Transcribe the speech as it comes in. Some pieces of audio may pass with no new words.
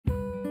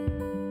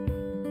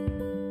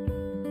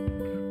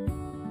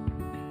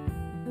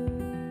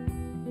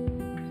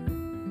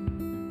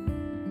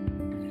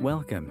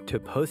Welcome to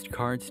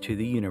Postcards to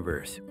the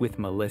Universe with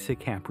Melisa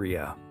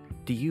Caprio.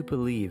 Do you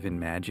believe in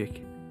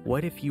magic?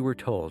 What if you were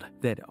told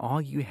that all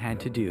you had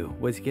to do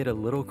was get a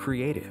little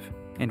creative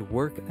and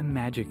work a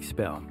magic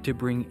spell to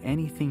bring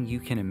anything you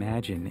can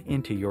imagine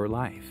into your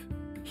life?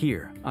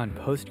 Here on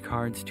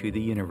Postcards to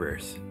the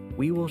Universe,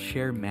 we will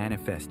share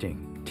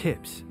manifesting,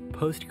 tips,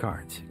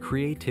 postcards,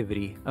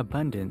 creativity,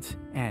 abundance,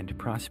 and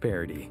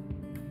prosperity.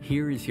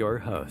 Here is your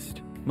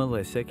host,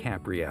 Melisa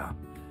Caprio.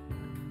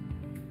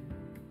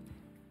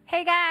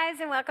 Hey guys,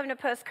 and welcome to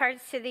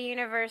Postcards to the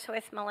Universe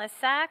with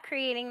Melisa,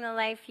 creating the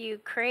life you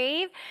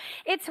crave.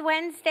 It's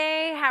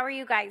Wednesday. How are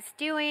you guys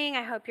doing?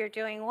 I hope you're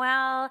doing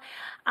well.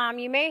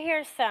 You may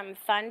hear some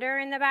thunder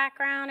in the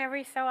background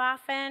every so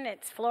often.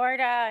 It's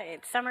Florida,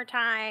 it's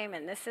summertime,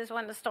 and this is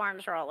when the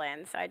storms roll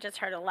in. So I just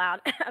heard a loud,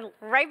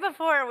 right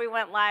before we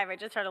went live, I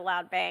just heard a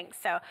loud bang.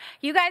 So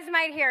you guys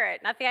might hear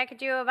it. Nothing I could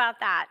do about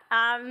that.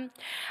 I'm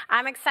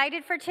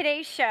excited for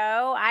today's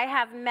show. I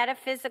have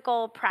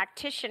Metaphysical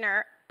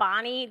practitioner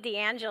Bonnie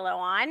D'Angelo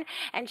on,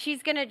 and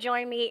she's going to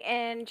join me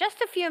in just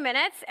a few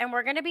minutes, and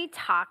we're going to be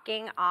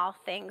talking all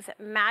things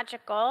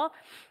magical.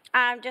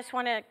 Just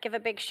want to give a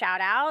big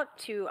shout out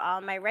to all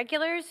my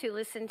regulars who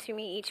listen to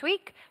me each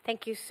week.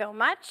 Thank you so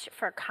much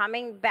for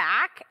coming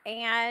back,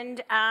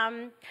 and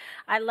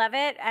I love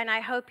it, and I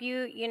hope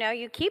you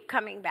keep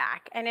coming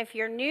back. And if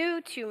you're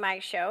new to my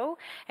show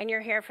and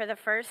you're here for the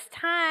first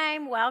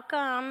time,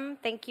 welcome.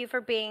 Thank you for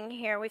being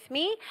here with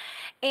me,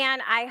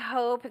 and I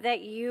hope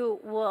that you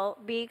will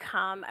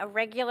become a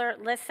regular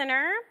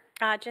listener.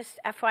 Just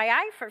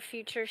FYI for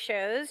future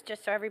shows,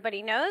 just so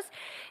everybody knows,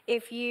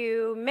 if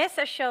you miss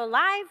a show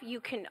live, you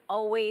can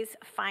always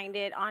find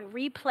it on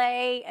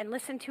replay and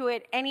listen to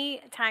it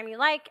anytime you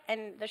like,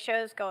 and the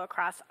shows go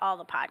across all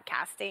the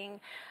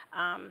podcasting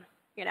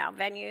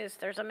venues.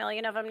 There's a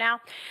million of them now.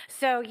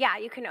 So yeah,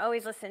 you can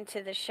always listen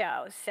to the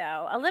show.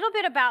 So a little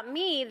bit about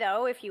me,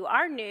 though, if you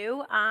are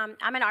new, I'm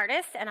an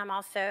artist, and I'm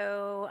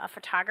also a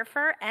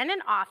photographer and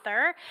an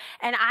author.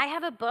 And I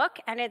have a book,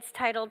 and it's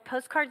titled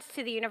Postcards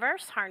to the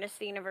Universe, Harness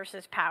the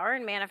Universe's Power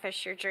and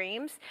Manifest Your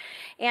Dreams.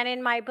 And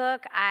in my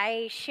book,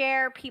 I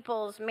share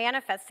people's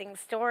manifesting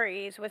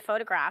stories with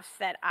photographs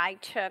that I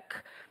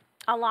took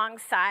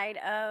alongside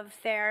of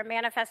their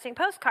manifesting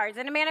postcards.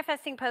 And a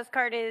manifesting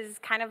postcard is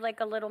kind of like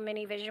a little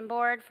mini vision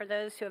board for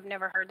those who have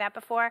never heard that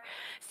before.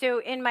 So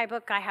in my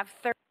book, I have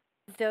 30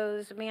 of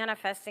those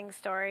manifesting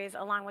stories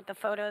along with the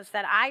photos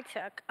that I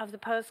took of the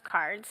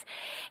postcards.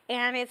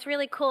 And it's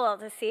really cool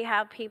to see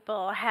how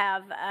people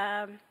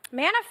have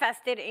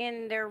manifested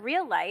in their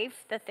real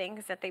life the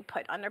things that they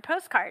put on their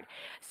postcard.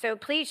 So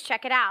please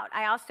check it out.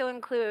 I also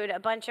include a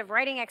bunch of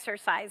writing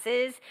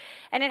exercises,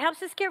 and it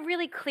helps us get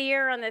really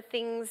clear on the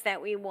things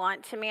that we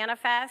want to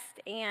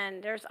manifest.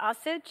 And there's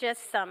also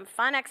just some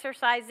fun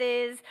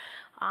exercises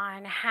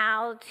on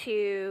how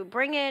to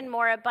bring in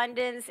more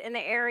abundance in the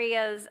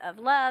areas of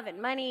love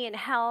and money and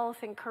health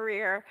and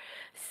career.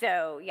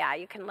 So yeah,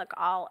 you can look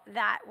all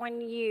that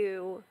when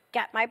you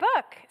get my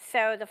book.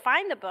 So to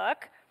find the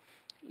book,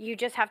 you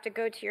just have to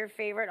go to your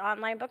favorite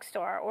online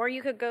bookstore, or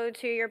you could go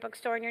to your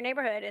bookstore in your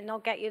neighborhood and they'll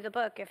get you the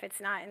book if it's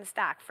not in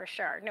stock, for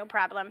sure, no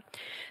problem.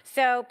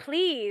 So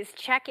please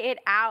check it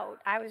out.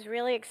 I was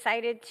really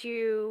excited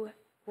to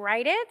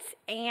write it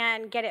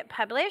and get it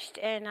published,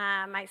 and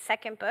my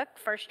second book,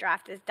 first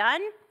draft, is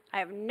done. I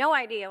have no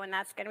idea when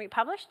that's going to be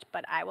published,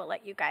 but I will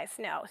let you guys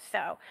know.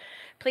 So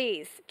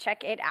please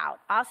check it out.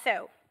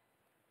 Also,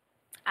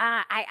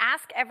 I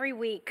ask every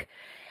week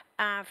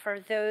for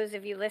those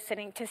of you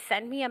listening to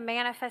send me a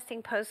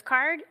manifesting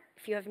postcard.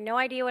 If you have no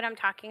idea what I'm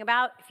talking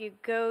about, if you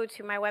go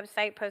to my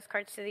website,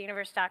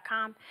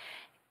 postcardstotheuniverse.com,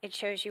 it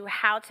shows you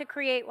how to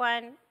create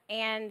one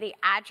and the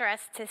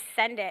address to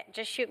send it.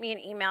 Just shoot me an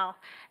email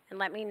and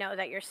let me know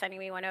that you're sending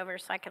me one over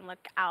so I can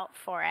look out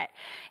for it.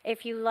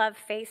 If you love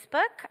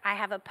Facebook, I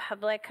have a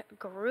public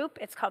group.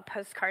 It's called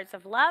Postcards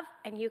of Love,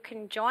 and you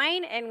can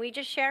join, and we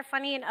just share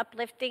funny and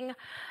uplifting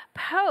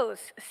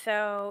posts.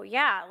 So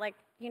yeah,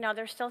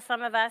 there's still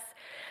some of us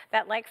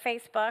that like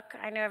Facebook.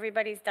 I know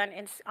everybody's done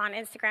on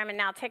Instagram and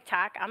now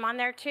TikTok. I'm on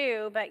there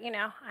too, but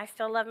I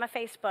still love my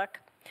Facebook.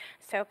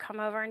 So come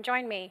over and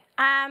join me.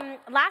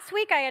 Last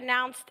week I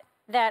announced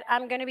that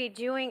I'm going to be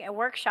doing a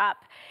workshop,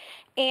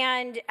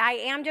 and I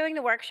am doing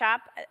the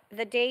workshop.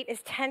 The date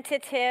is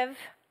tentative,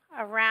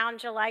 around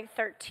July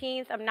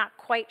 13th. I'm not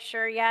quite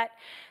sure yet.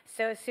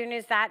 So as soon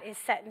as that is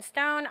set in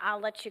stone, I'll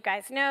let you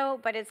guys know.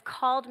 But it's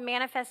called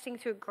Manifesting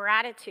Through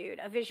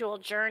Gratitude, a visual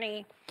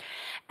journey.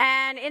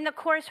 And in the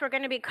course, we're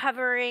going to be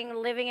covering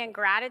living in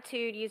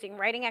gratitude using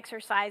writing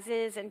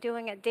exercises and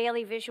doing a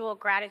daily visual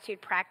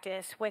gratitude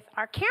practice with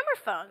our camera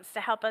phones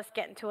to help us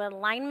get into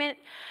alignment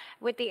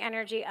with the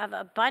energy of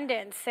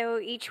abundance. So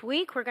each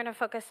week, we're going to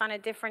focus on a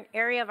different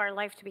area of our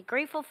life to be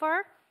grateful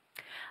for.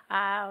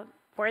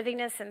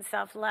 Worthiness and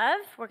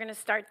self-love. We're going to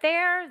start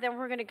there. Then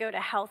we're going to go to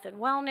health and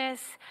wellness,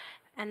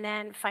 and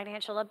then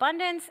financial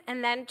abundance,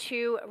 and then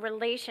to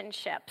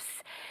relationships.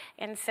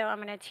 And so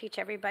I'm going to teach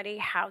everybody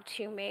how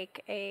to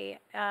make a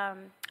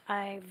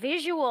a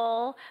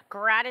visual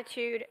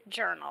gratitude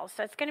journal.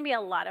 So it's going to be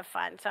a lot of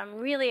fun. So I'm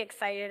really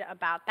excited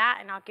about that,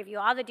 and I'll give you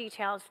all the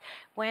details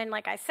when,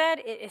 like I said,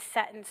 it is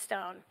set in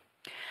stone.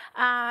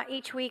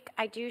 Each week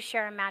I do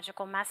share a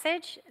magical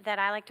message that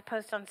I like to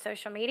post on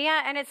social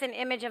media, and it's an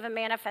image of a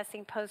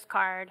manifesting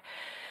postcard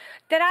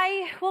that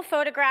I will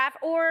photograph,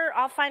 or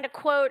I'll find a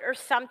quote or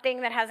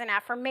something that has an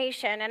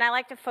affirmation, and I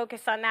like to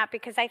focus on that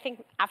because I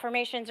think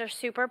affirmations are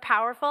super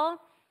powerful,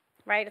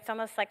 right? It's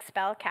almost like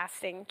spell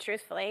casting,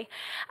 truthfully,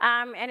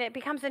 and it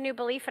becomes a new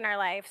belief in our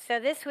life. So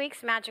this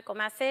week's magical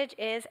message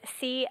is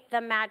see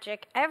the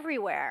magic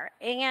everywhere,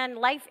 and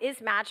life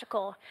is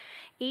magical.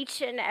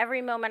 Each and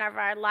every moment of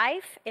our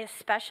life is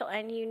special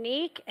and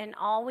unique, and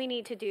all we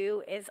need to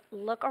do is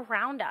look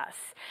around us.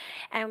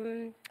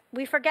 And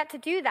we forget to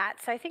do that,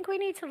 so I think we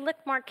need to look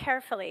more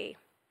carefully.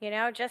 You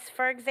know, just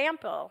for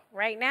example,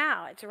 right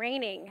now it's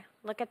raining.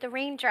 Look at the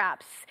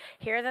raindrops.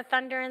 Hear the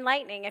thunder and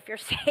lightning. If you're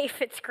safe,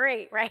 it's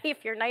great, right?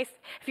 If you're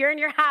in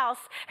your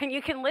house and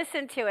you can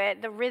listen to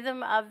it, the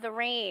rhythm of the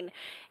rain,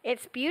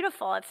 it's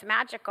beautiful, it's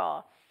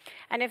magical.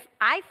 And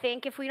I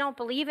think if we don't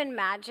believe in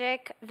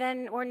magic,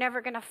 then we're never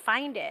going to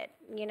find it.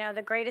 You know,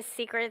 the greatest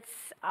secrets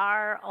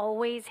are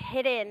always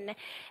hidden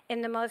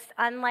in the most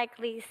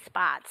unlikely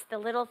spots. The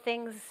little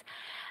things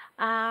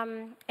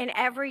in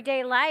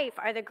everyday life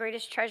are the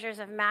greatest treasures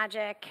of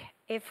magic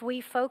if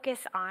we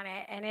focus on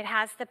it, and it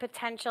has the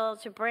potential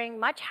to bring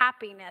much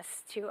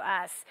happiness to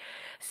us.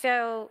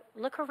 So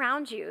look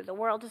around you. The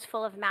world is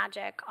full of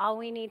magic. All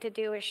we need to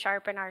do is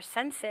sharpen our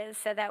senses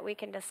so that we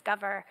can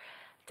discover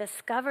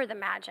the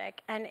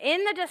magic. And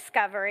in the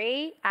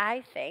discovery,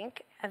 I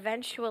think,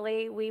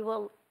 eventually we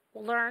will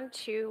learn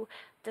to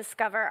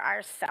discover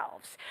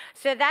ourselves.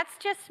 So that's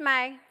just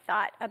my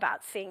thought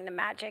about seeing the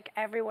magic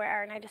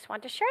everywhere, and I just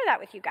want to share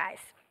that with you guys.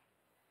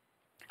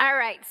 All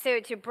right, so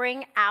to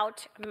bring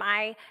out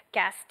my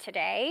guest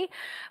today,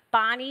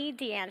 Bonnie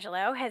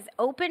D'Angelo has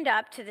opened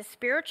up to the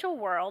spiritual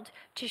world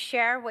to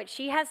share what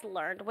she has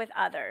learned with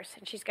others,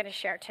 and she's going to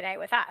share today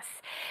with us.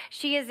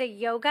 She is a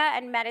yoga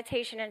and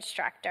meditation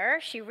instructor.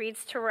 She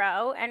reads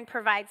tarot and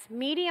provides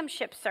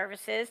mediumship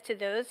services to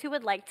those who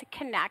would like to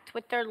connect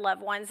with their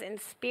loved ones in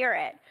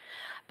spirit.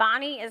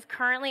 Bonnie is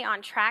currently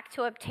on track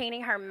to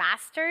obtaining her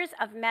Master's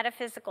of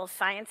Metaphysical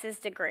Sciences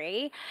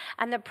degree,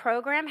 and the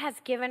program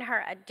has given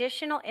her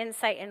additional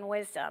insight and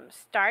wisdom,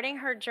 starting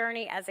her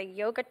journey as a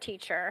yoga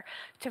teacher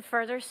to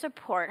further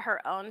support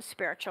her own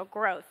spiritual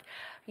growth.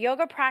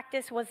 Yoga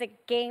practice was a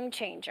game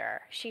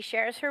changer. She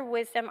shares her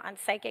wisdom on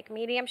psychic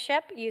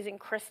mediumship, using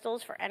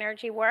crystals for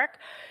energy work,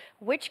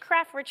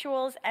 witchcraft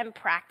rituals, and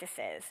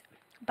practices.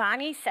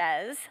 Bonnie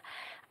says,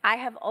 I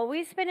have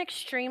always been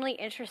extremely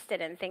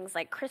interested in things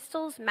like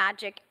crystals,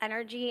 magic,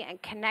 energy,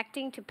 and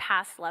connecting to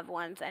past loved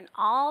ones and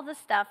all the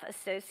stuff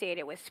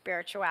associated with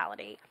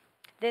spirituality.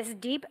 This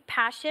deep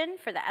passion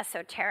for the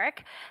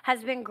esoteric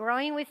has been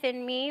growing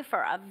within me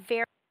for a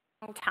very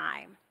long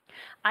time.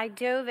 I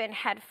dove in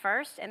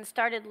headfirst and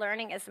started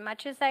learning as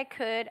much as I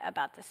could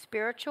about the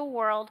spiritual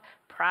world,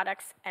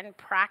 products, and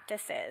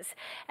practices.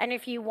 And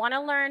if you want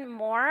to learn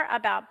more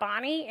about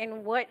Bonnie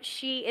and what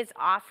she is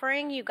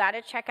offering, you got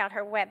to check out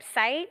her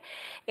website.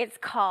 It's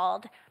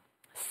called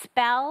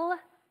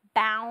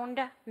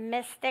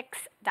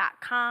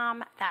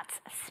SpellBoundMystics.com. That's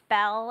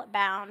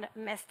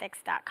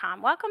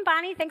SpellBoundMystics.com. Welcome,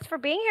 Bonnie. Thanks for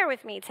being here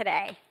with me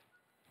today.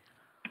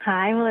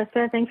 Hi,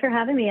 Melissa. Thanks for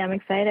having me. I'm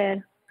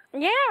excited.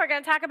 Yeah, we're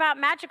going to talk about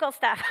magical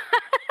stuff.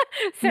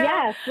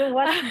 Yes, well,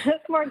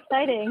 what's more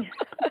exciting?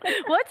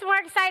 What's more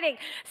exciting?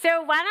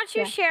 So why don't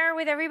you share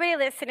with everybody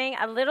listening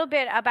a little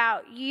bit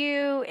about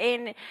you,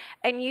 and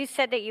you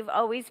said that you've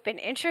always been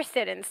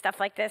interested in stuff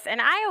like this, and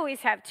I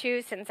always have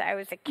too since I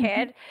was a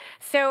kid.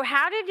 Mm-hmm. So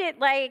how did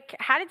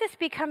this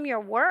become your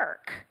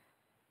work?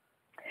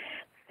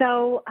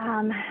 So,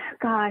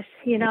 gosh,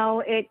 you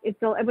know, it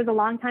was a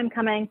long time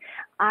coming.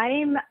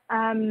 I'm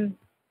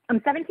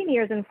 17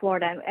 years in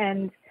Florida,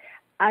 and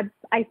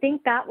I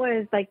think that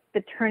was like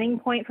the turning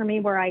point for me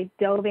where I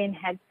dove in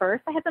head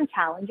first. I had some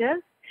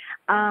challenges.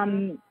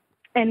 And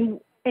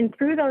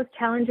through those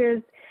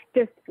challenges,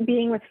 just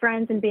being with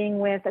friends and being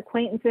with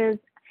acquaintances,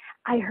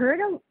 I heard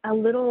a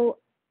little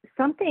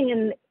something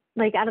in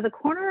like out of the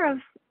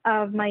corner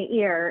of my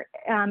ear.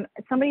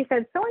 Somebody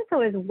said, so-and-so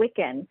is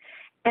Wiccan.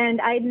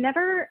 And I'd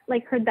never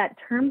like heard that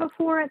term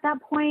before at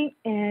that point.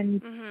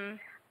 And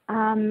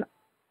I'm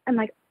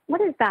like, what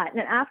is that?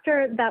 And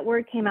after that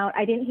word came out,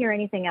 I didn't hear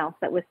anything else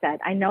that was said.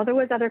 I know there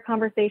was other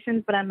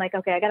conversations, but I'm like,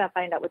 okay, I got to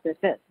find out what this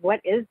is.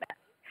 What is this?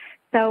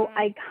 So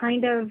I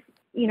kind of,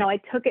 you know, I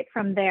took it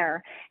from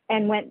there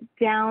and went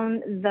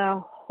down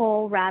the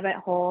whole rabbit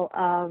hole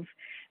of,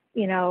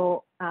 you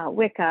know,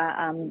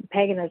 Wicca,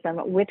 paganism,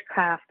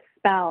 witchcraft,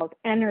 spells,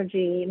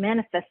 energy,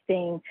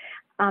 manifesting.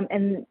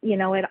 And, you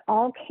know, it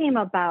all came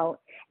about.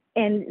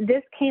 And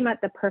this came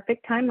at the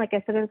perfect time. Like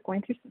I said, I was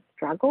going through some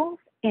struggles,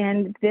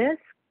 and this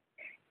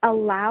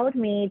allowed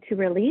me to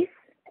release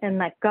and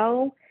let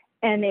go.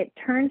 And it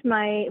turned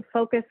my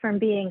focus from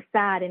being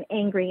sad and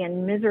angry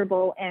and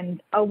miserable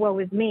and, oh, woe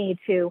is me,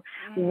 to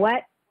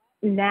what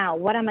now?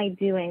 What am I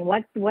doing?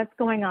 What's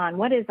going on?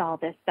 What is all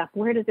this stuff?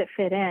 Where does it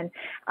fit in?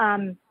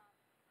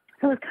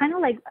 So it's kind of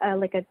like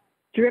a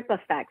drip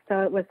effect.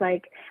 So it was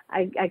like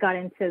I got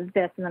into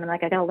this, and then I'm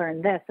like, I got to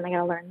learn this, and I got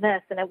to learn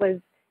this, and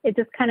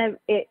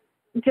it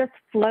just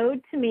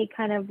flowed to me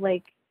kind of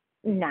like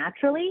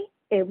naturally.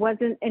 It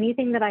wasn't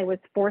anything that I was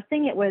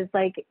forcing. It was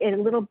like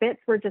little bits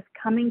were just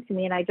coming to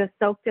me, and I just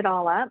soaked it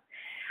all up.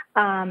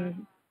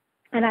 And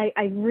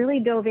I really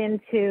dove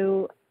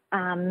into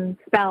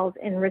spells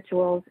and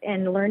rituals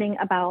and learning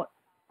about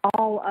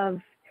all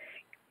of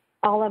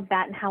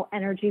that and how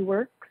energy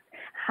works,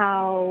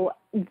 how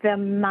the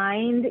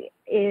mind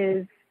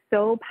is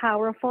so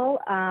powerful,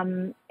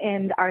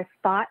 and our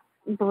thoughts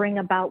bring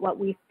about what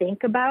we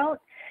think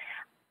about.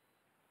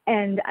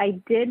 And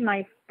I did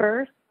my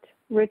first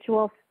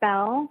ritual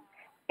spell,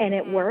 and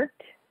it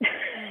worked.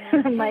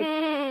 I'm like,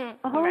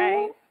 oh,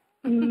 right.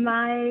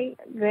 My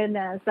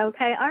goodness.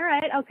 Okay. All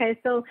right. Okay.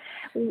 So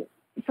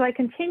I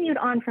continued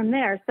on from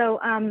there. So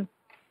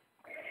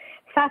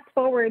fast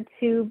forward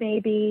to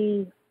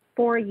maybe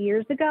 4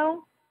 years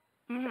ago,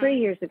 3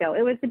 years ago.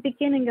 It was the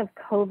beginning of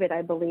COVID,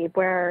 I believe,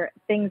 where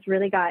things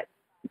really got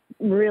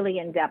really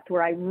in depth,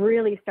 where I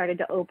really started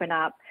to open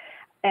up.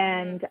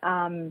 And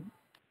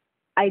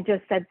I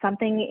just said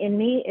something in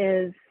me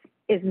is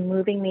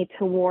moving me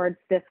towards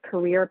this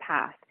career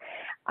path.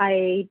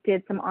 I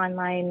did some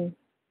online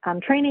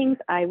trainings.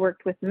 I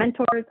worked with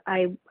mentors.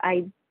 I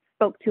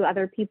spoke to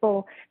other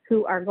people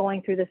who are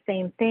going through the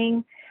same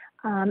thing.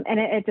 And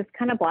it just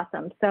kind of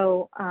blossomed.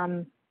 So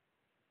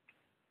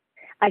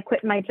I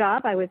quit my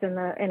job. I was in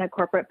a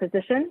corporate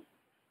position,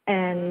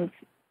 and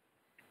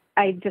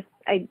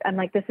I'm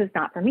like, this is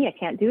not for me. I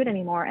can't do it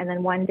anymore. And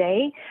then one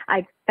day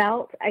I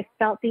felt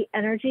the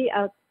energy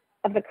out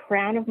of the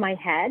crown of my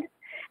head,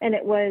 and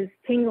it was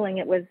tingling.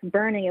 It was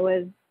burning. It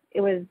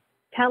was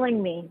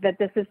telling me that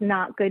this is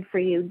not good for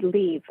you.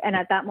 Leave. And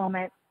at that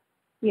moment,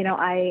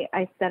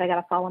 I said, I got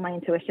to follow my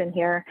intuition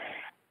here.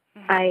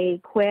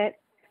 I quit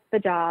the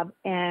job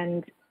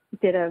and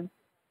did a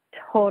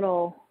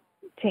total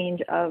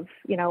change of,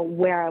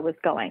 where I was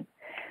going.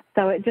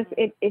 So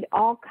it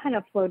all kind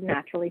of flowed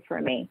naturally for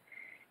me.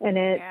 And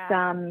it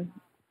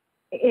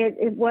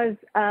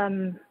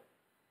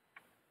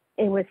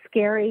was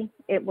scary.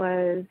 It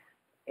was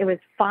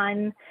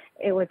fun.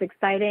 It was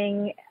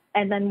exciting,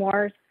 and then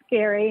more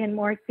scary and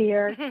more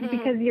fear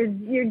because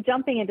you're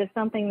jumping into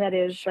something that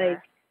is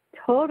like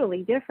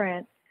totally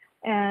different.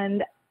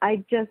 And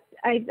I said,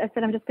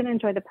 I'm just going to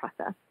enjoy the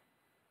process.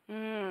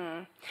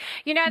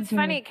 It's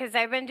funny because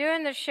I've been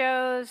doing the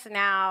shows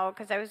now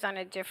because I was on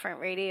a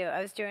different radio.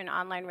 I was doing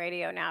online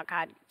radio now.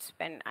 God, it's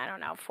been,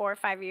 4 or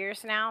 5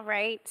 years now,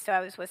 right? So I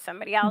was with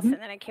somebody else, and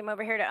then I came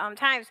over here to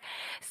OMTimes.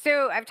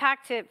 So I've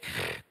talked to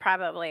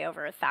probably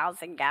over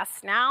 1,000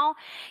 guests now.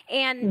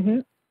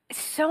 And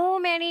so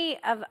many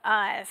of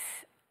us,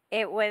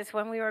 it was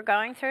when we were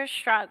going through a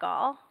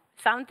struggle.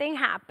 Something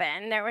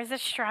happened. There was a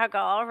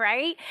struggle,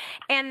 right?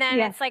 And then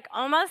it's like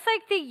almost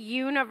like the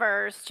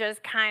universe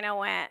just kind of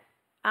went,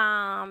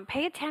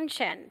 pay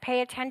attention,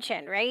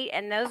 right?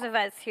 And those of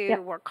us who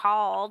were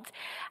called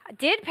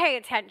did pay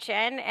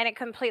attention, and it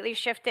completely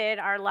shifted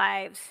our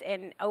lives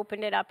and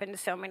opened it up in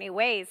so many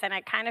ways. And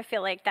I kind of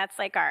feel like that's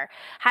like our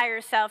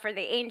higher self or the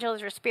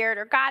angels or spirit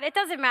or God. It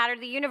doesn't matter,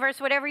 the universe,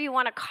 whatever you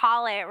want to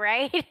call it,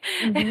 right?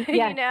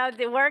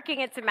 The working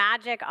its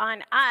magic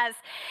on us.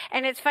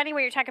 And it's funny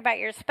when you talk about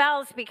your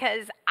spells,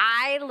 because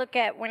I look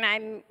at when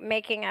I'm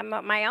making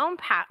my own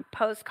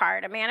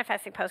postcard, a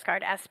manifesting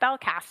postcard, as spell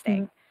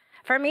casting.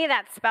 For me,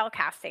 that's spell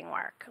casting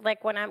work,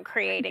 like when I'm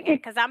creating it,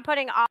 because I'm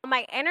putting all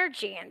my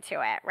energy into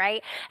it,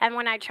 right? And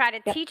when I try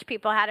to teach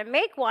people how to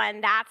make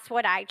one, that's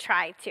what I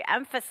try to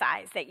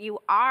emphasize, that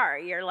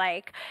you're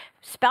like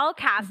spell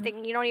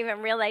casting. You don't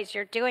even realize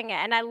you're doing it.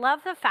 And I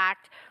love the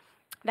fact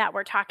that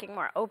we're talking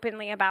more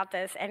openly about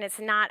this, and it's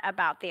not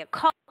about the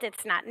occult.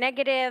 It's not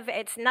negative.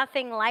 It's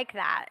nothing like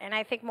that. And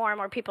I think more and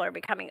more people are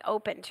becoming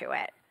open to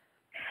it.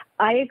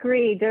 I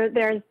agree.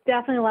 There's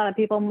definitely a lot of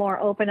people more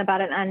open about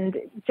it, and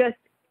just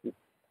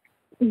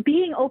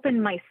being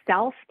open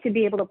myself to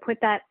be able to put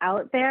that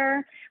out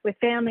there with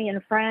family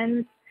and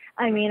friends.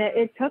 I mean,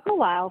 it took a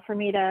while for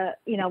me to,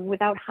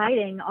 without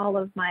hiding all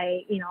of my,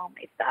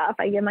 my stuff.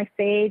 I get my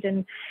sage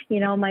and,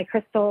 my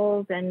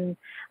crystals and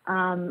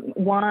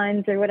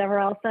wands or whatever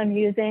else I'm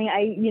using.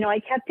 I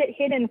kept it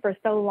hidden for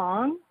so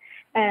long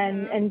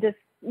and just,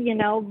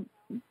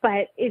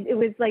 but it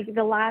was like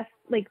the last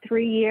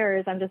 3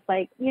 years, I'm just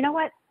like, you know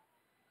what?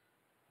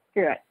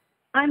 Screw it.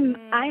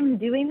 I'm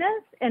doing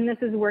this, and this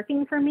is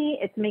working for me.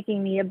 It's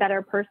making me a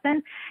better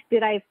person.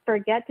 Did I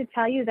forget to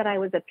tell you that I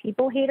was a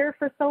people hater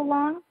for so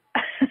long?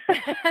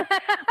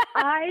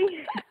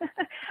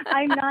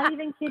 I'm not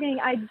even kidding.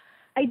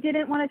 I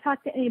didn't want to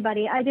talk to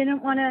anybody. I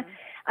didn't want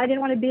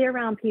to be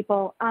around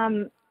people.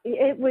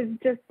 It was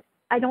just,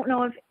 I don't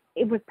know if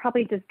it was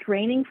probably just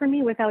draining for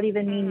me without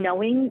even me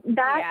knowing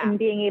that and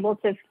being able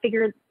to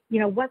figure,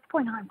 what's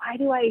going on? Why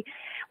do I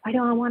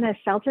want to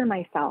shelter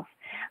myself?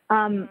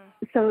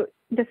 So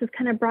this has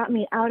kind of brought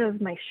me out of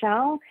my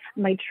shell.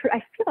 I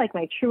feel like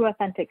my true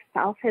authentic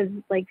self has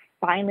like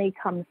finally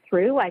come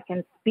through. I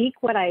can speak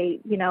what I,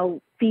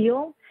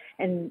 feel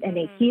and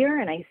I hear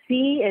and I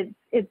see.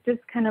 It's just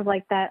kind of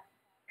like that,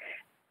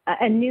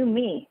 a new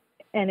me.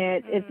 And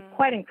it's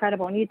quite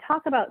incredible. And you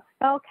talk about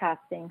spell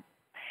casting.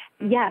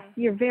 Yes,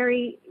 you're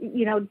very,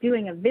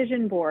 doing a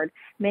vision board,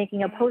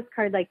 making a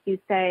postcard, like you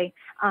say,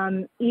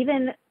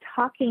 even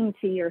talking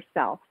to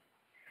yourself.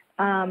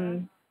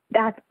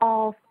 That's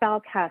all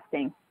spell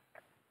casting.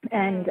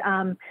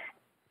 And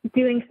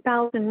doing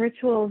spells and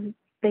rituals,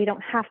 they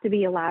don't have to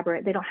be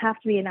elaborate. They don't have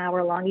to be an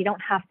hour long. You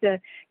don't have to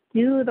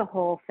do the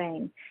whole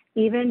thing.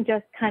 Even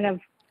just kind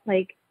of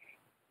like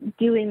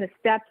doing the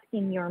steps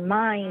in your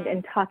mind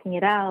and talking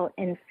it out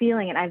and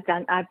feeling it. I've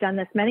done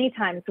this many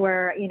times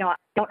where, I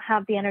don't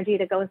have the energy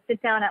to go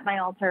sit down at my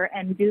altar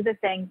and do the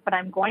thing, but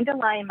I'm going to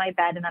lie in my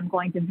bed and I'm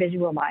going to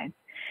visualize.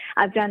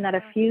 I've done that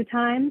a few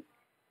times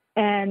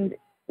and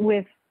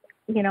with,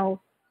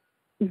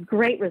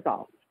 great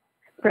results.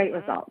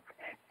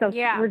 So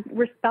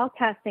we're spell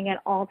casting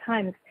at all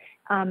times.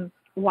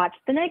 Watch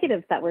the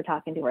negatives that we're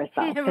talking to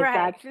ourselves, because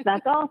right.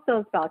 that's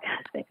also spell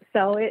casting.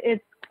 So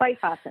it's quite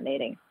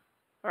fascinating.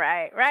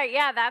 Right.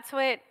 Yeah, that's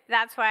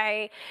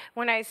why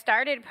when I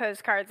started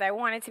Postcards, I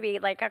wanted to be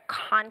like I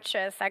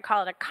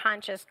call it a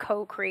conscious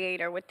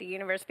co-creator with the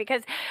universe,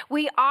 because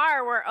we're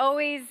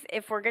always,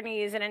 if we're going to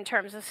use it in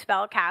terms of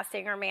spell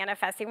casting or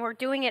manifesting, we're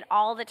doing it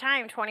all the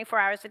time, 24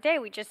 hours a day.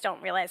 We just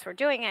don't realize we're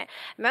doing it.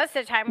 Most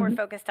of the time we're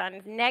focused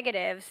on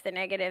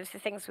the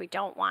things we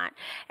don't want.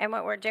 And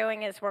what we're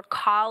doing is we're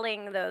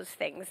calling those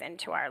things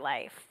into our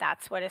life.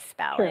 That's what a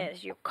spell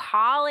is. You're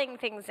calling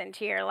things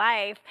into your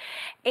life,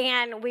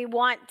 and we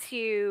want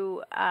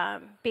to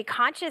be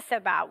conscious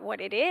about what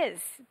it is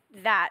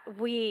that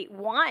we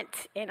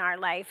want in our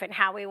life and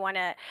how we want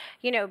to,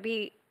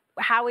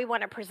 how we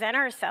want to present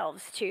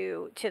ourselves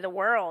to the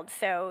world.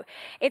 So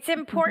it's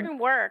important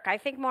work. I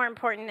think more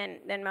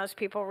important than most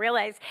people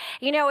realize.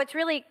 It's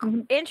really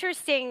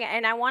interesting,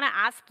 and I want to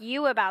ask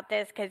you about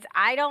this because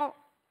I don't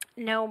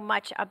know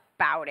much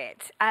about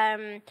it.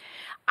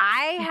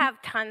 I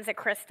have tons of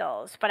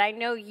crystals, but I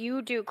know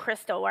you do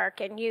crystal work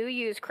and you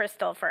use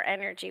crystal for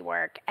energy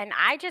work, and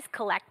I just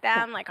collect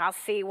them. Like I'll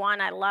see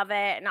one, I love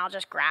it, and I'll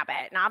just grab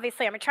it. And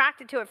obviously I'm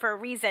attracted to it for a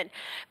reason,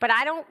 but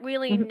I don't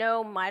really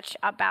know much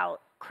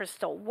about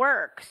crystal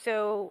work.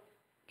 So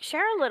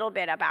share a little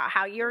bit about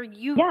how you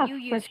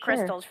use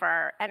crystals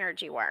for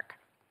energy work.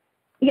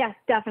 Yes,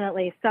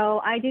 definitely. So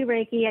I do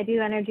Reiki, I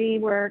do energy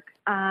work,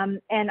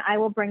 and I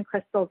will bring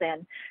crystals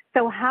in.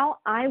 So how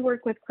I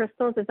work with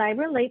crystals is I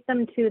relate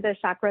them to the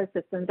chakra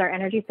systems, our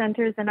energy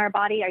centers in our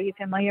body. Are you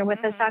familiar with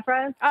the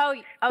chakras? Oh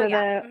so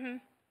yeah.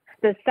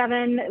 The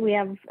 7, we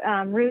have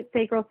root,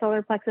 sacral,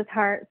 solar plexus,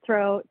 heart,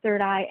 throat,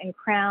 third eye, and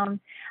crown.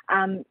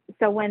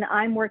 So when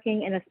I'm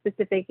working in a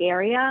specific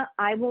area,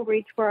 I will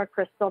reach for a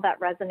crystal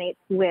that resonates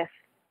with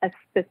a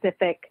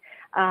specific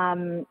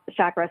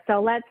chakra.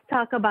 So let's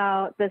talk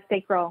about the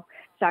sacral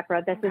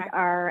chakra. This is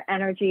our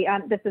energy.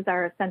 This is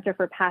our center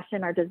for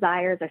passion, our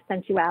desires, our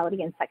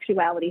sensuality, and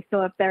sexuality.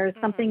 So if there's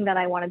something that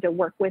I wanted to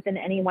work with in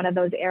any one of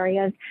those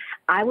areas,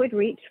 I would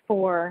reach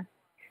for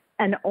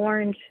an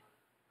orange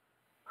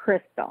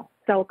crystal.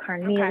 So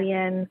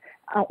carnelian,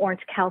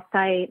 orange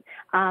calcite,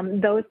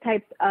 those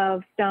types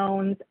of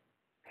stones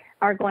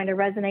are going to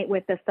resonate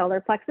with the solar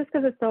plexus,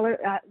 because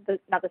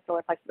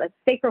the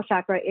sacral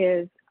chakra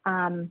is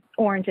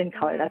orange in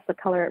color. That's the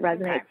color it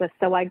resonates with.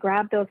 So I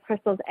grab those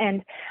crystals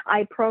and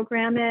I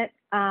program it,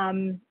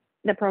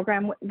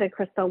 the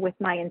crystal with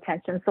my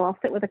intention. So I'll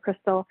sit with a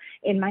crystal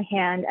in my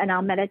hand and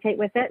I'll meditate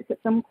with it, sit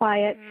some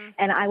quiet,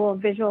 and I will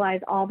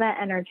visualize all that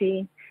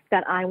energy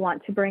that I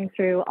want to bring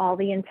through, all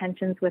the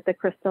intentions with the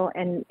crystal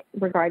in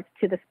regards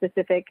to the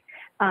specific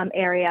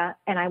area.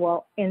 And I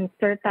will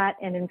insert that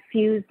and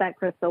infuse that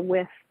crystal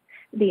with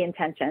the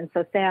intention.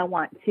 So say I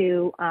want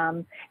to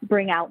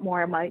bring out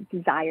more of my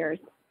desires.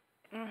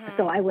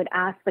 So I would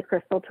ask the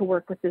crystal to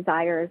work with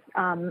desires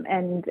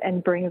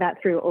and bring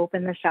that through,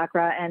 open the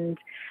chakra. And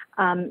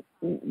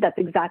that's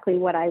exactly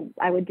what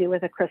I would do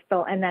with a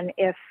crystal. And then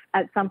if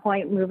at some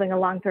point moving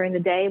along during the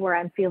day where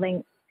I'm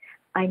feeling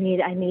I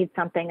need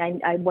something,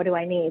 what do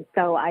I need?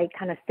 So I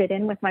kind of sit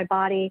in with my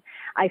body.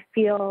 I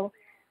feel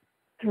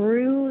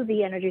through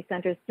the energy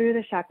centers, through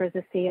the chakras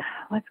to see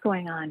what's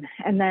going on.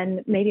 And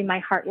then maybe my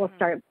heart will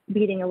start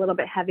beating a little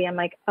bit heavy. I'm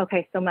like,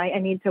 okay, so I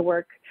need to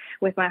work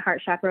with my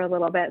heart chakra a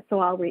little bit. So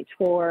I'll reach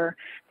for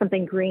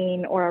something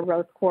green or a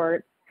rose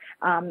quartz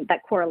that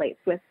correlates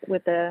with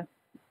that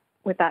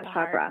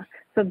chakra.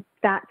 So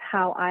that's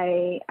how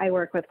I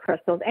work with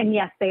crystals. And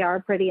yes, they are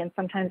pretty. And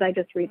sometimes I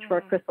just reach for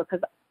a crystal because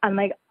I'm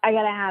like, I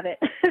got to have it.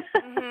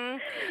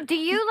 Do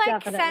you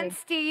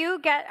do you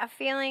get a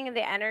feeling of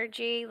the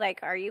energy? Like,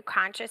 are you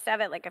conscious of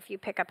it? Like if you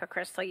pick up a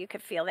crystal, you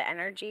could feel the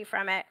energy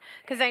from it?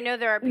 Because I know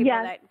there are people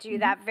that do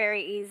that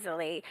very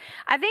easily.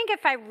 I think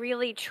if I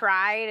really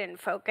tried and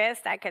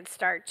focused, I could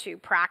start to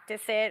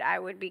practice it. I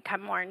would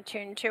become more in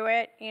tune to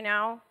it,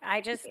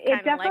 I just kind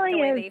of like the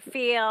way they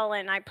feel,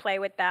 and I play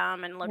with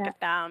them and look at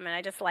them, and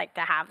I just like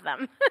like to have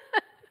them.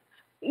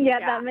 Yeah,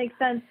 that makes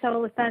sense,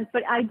 total sense.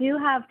 But I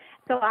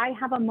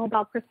have a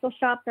mobile crystal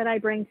shop that I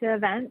bring to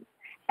events,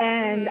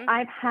 and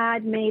I've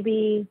had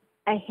maybe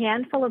a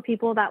handful of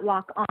people that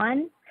walk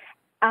on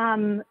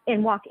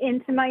and walk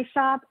into my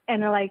shop,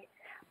 and they're like,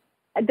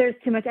 there's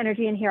too much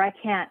energy in here, I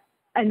can't,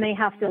 and they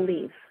have to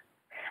leave.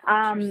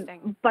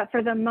 But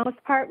for the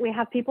most part, we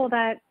have people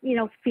that,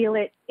 feel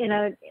it in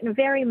a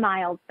very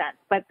mild sense,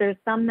 but there's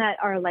some that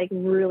are like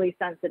really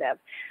sensitive.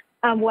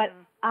 What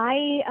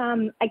I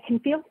can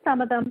feel some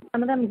of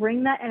them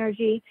bring that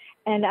energy.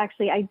 And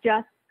actually I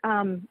just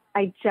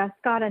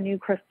got a new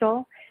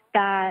crystal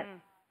that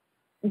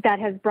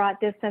has brought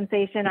this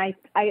sensation. I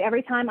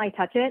every time I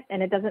touch it,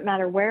 and it doesn't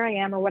matter where I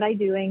am or what I'm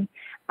doing,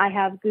 I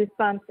have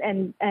goosebumps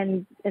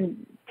and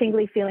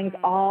tingly feelings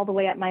all the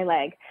way up my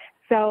leg.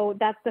 So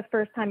that's the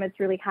first time it's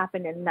really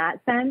happened in that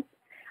sense.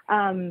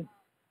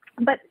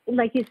 But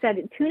like you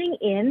said, tuning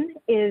in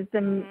is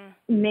the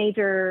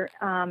major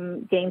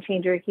game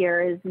changer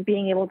here, is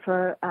being able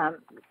to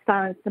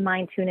silence the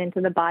mind, tune into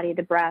the body,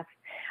 the breath,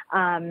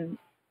 and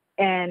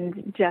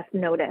just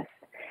notice.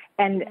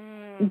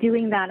 And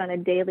doing that on a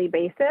daily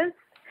basis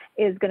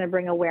is going to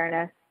bring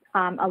awareness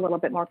a little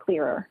bit more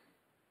clearer.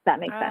 That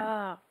makes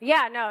sense.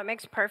 Yeah, no, it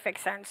makes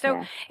perfect sense.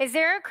 So is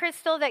there a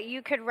crystal that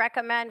you could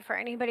recommend for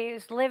anybody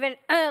who's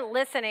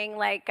listening,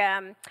 like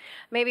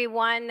maybe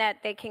one that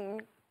they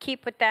can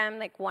keep with them,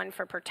 like one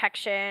for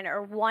protection,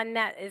 or one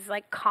that is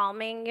like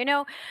calming?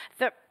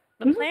 The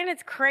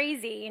planet's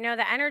crazy.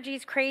 The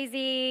energy's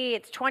crazy.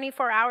 It's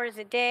 24 hours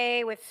a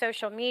day with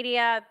social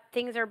media.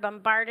 Things are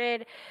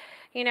bombarded,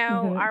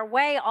 our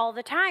way all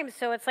the time.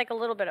 So it's like a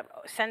little bit of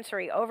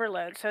sensory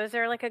overload. So is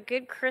there like a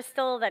good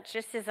crystal that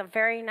just is a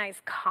very nice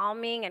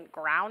calming and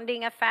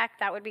grounding effect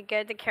that would be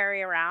good to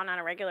carry around on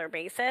a regular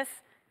basis?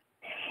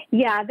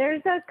 Yeah,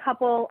 there's a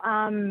couple.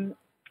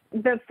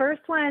 The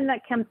first one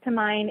that comes to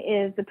mind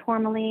is the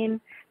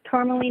tourmaline.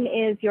 Tourmaline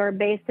is your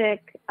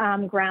basic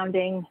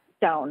grounding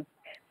stone.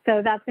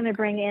 So that's going to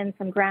bring in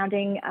some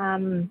grounding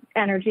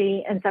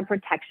energy and some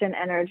protection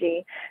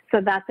energy.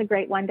 So that's a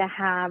great one to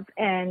have.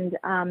 And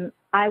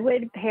I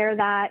would pair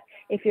that,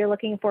 if you're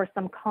looking for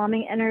some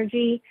calming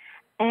energy,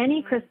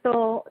 any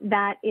crystal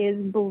that is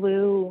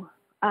blue,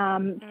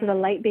 so the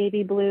light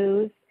baby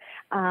blues,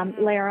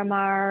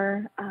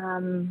 Larimar,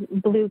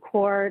 blue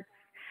quartz.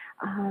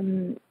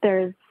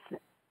 There's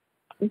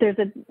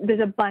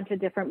a bunch of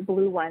different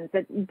blue ones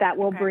that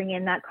will bring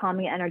in that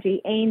calming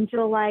energy.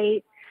 Angel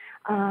light.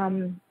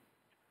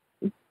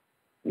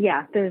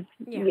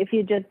 If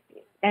you just,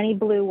 any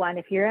blue one,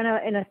 if you're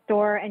in a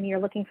store and you're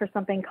looking for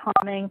something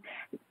calming,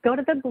 go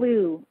to the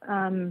blue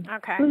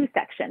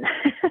section.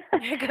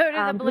 Go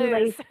to the blues. Blue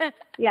lace,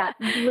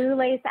 blue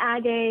lace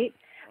agate.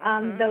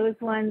 Those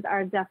ones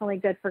are definitely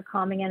good for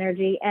calming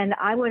energy. And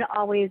I would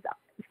always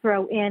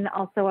throw in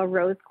also a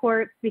rose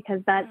quartz,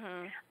 because that's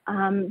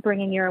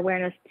bringing your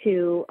awareness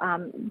to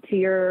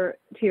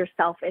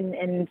yourself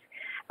and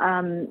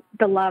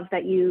the love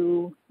that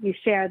you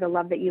share, the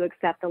love that you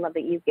accept, the love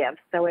that you give.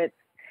 So it's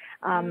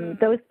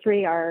those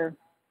three are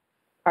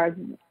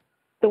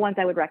the ones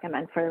I would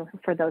recommend for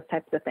those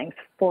types of things,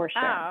 for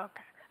sure. Oh,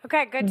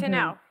 okay. Good to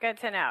know. Good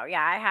to know.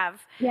 Yeah, I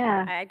have.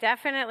 Yeah. I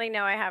definitely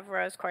know I have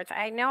rose quartz.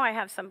 I know I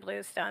have some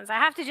blue stones. I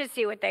have to just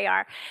see what they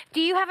are. Do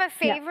you have a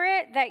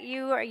favorite that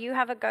you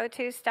have a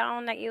go-to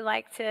stone that you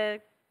like to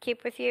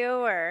keep with you,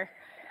 or?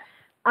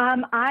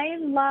 I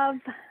love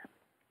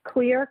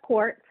clear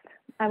quartz.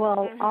 I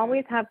will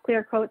always have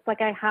clear quartz.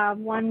 Like I have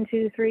 1,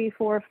 2, 3,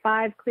 4,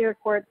 5 clear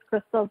quartz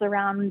crystals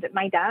around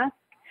my desk.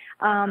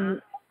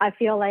 I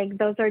feel like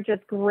those are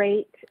just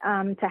great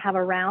to have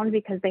around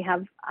because they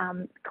have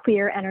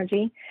clear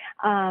energy.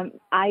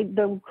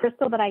 The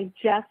crystal that I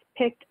just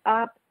picked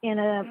up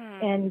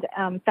and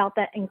felt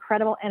that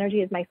incredible energy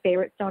is my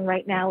favorite stone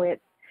right now.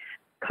 It's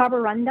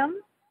carborundum.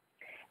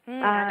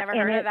 I never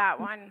heard of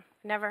that one.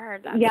 Never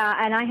heard that. Yeah,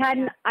 and I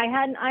hadn't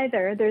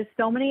either. There's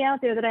so many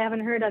out there that I haven't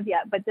heard of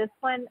yet. But this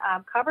one,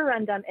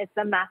 carborundum, it's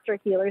a master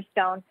healer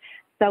stone.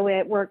 So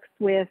it works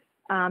with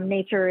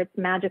nature. It's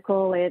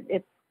magical.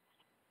 It's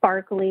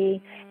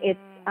sparkly. It's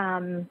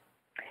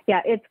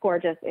it's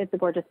gorgeous. It's a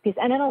gorgeous piece,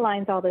 and it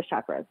aligns all the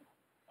chakras.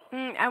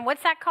 And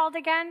what's that called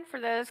again for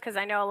those? Because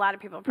I know a lot of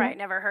people probably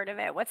never heard of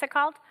it. What's it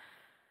called?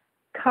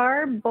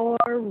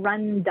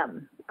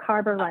 Carborundum.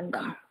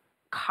 Carborundum.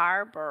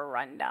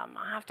 Carborundum.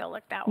 I'll have to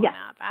look that one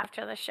up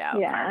after the show.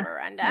 Yeah.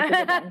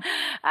 Carborundum.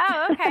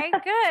 Oh, okay,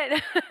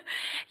 good.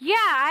 Yeah,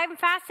 I'm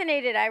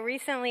fascinated. I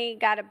recently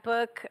got a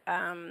book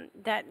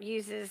that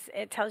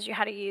it tells you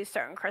how to use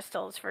certain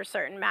crystals for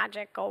certain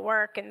magical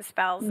work and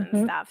spells and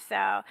stuff.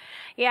 So,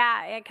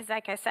 yeah, because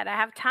like I said, I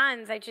have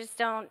tons. I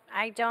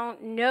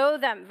don't know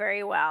them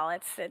very well.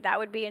 That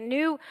would be a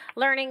new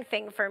learning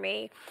thing for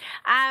me.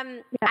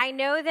 I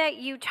know that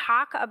you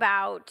talk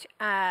about,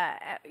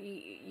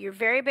 you're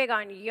very big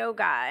on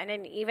yoga,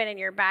 and even in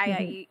your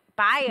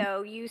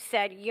bio, you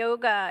said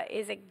yoga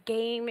is a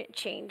game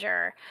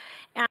changer.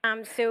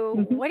 So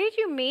what did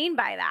you mean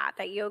by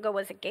that yoga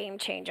was a game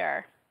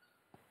changer?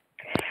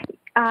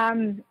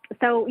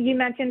 So you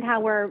mentioned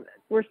how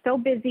we're so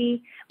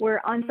busy.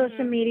 We're on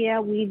social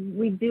media.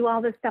 We do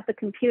all this stuff, the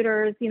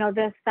computers,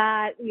 this,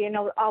 that,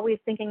 always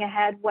thinking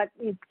ahead, what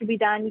needs to be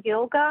done.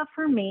 Yoga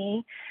for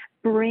me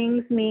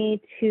brings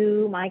me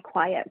to my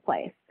quiet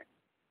place.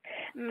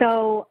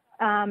 So,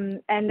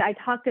 and I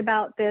talked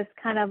about this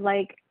kind of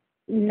like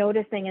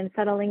noticing and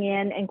settling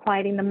in and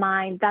quieting the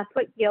mind. That's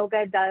what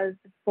yoga does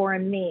for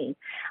me.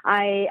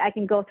 I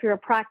can go through a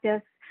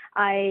practice.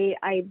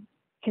 I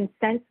can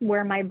sense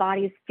where my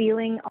body's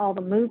feeling all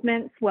the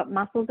movements, what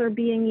muscles are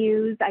being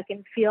used. I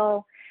can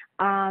feel,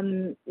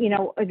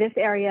 this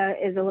area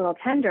is a little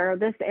tender.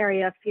 This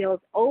area feels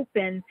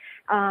open.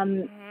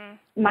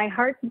 My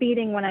heart's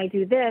beating when I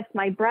do this.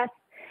 My breath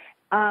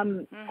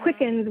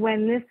quickens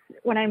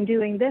when I'm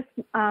doing this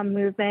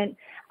movement.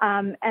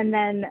 And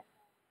then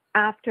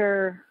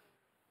after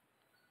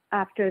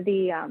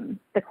the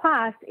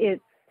class,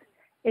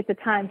 it's a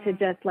time to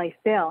just lie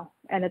still,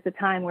 and it's a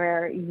time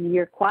where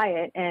you're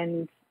quiet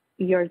and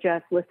you're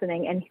just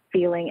listening and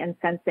feeling and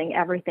sensing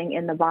everything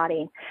in the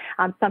body.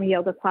 Some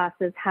yoga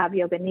classes have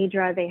yoga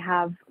nidra, they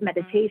have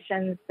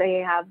meditations,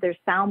 they have their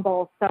sound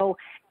bowls. So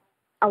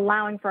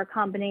allowing for a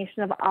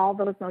combination of all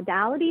those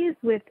modalities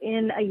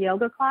within a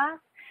yoga class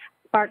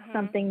sparks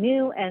something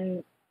new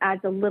and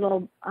adds a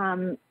little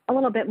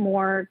bit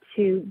more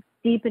to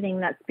deepening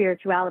that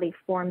spirituality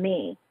for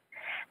me.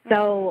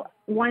 So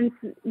once,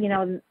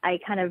 I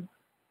kind of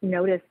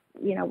noticed,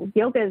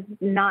 yoga is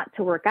not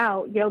to work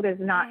out. Yoga is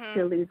not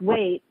to lose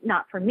weight,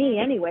 not for me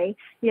anyway.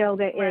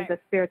 Yoga is a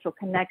spiritual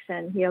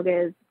connection.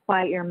 Yoga is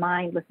quiet your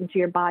mind, listen to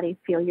your body,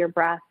 feel your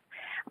breath,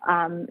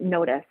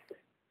 notice.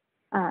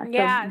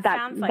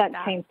 That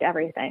changed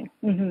everything.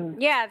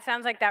 Yeah, it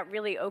sounds like that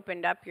really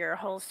opened up your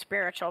whole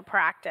spiritual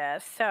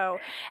practice. So,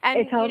 and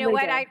it totally you know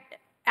what, did.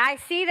 I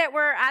see that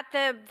we're at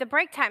the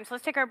break time, so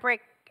let's take our break.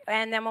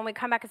 And then when we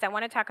come back, because I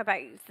want to talk about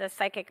the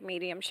psychic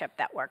mediumship,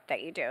 that work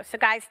that you do. So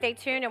guys, stay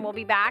tuned, and we'll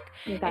be back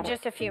in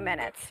just a few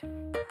minutes.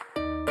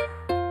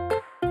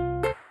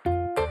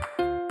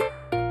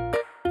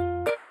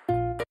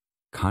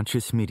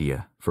 Conscious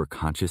media for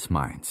conscious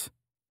minds.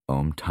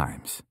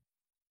 OMTimes.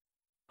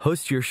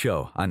 Host your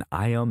show on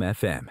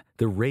IOM-FM,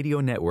 the radio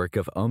network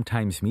of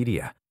OMTimes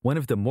Media, one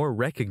of the more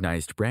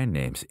recognized brand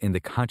names in the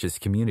conscious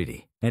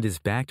community, and is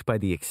backed by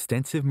the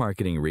extensive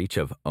marketing reach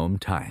of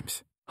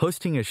OMTimes.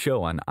 Hosting a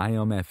show on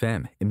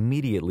IOM-FM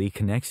immediately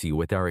connects you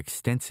with our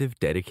extensive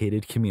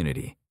dedicated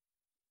community.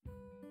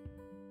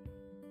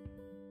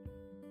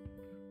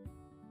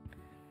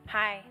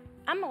 Hi,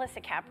 I'm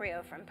Melisa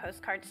Caprio from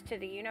Postcards to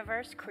the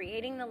Universe,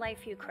 creating the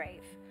life you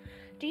crave.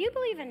 Do you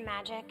believe in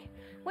magic?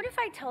 What if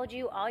I told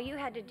you all you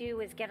had to do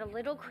was get a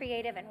little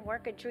creative and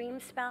work a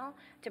dream spell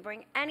to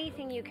bring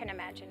anything you can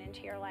imagine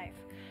into your life?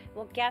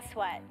 Well, guess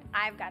what?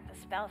 I've got the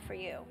spell for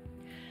you.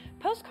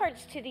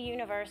 Postcards to the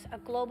Universe, a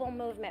global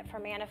movement for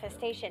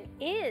manifestation,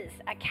 is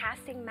a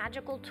casting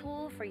magical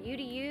tool for you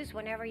to use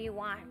whenever you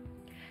want.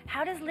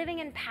 How does living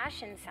in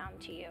passion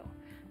sound to you?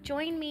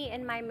 Join me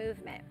in my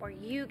movement where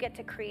you get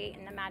to create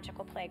in the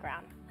magical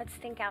playground. Let's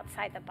think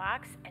outside the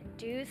box and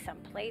do some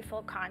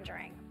playful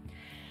conjuring.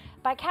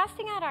 By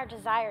casting out our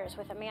desires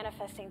with a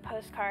manifesting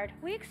postcard,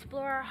 we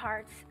explore our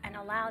hearts and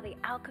allow the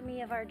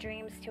alchemy of our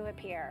dreams to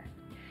appear.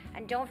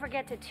 And don't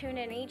forget to tune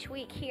in each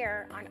week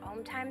here on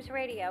OMTimes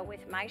Radio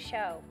with my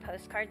show,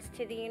 Postcards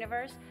to the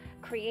Universe,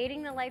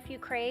 creating the life you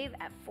crave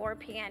at 4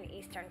 p.m.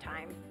 Eastern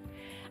Time.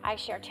 I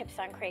share tips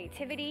on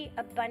creativity,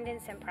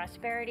 abundance, and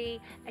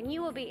prosperity, and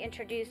you will be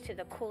introduced to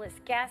the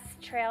coolest guests,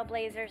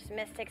 trailblazers,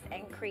 mystics,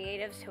 and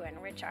creatives who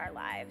enrich our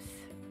lives.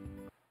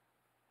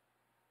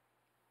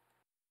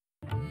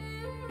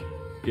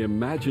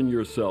 Imagine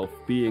yourself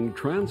being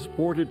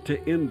transported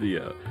to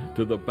India,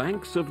 to the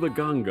banks of the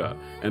Ganga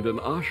and an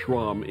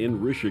ashram in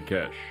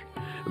Rishikesh.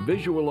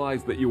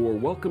 Visualize that you are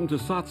welcome to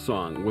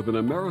satsang with an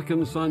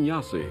American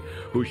sannyasi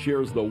who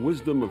shares the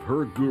wisdom of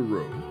her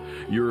guru.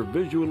 Your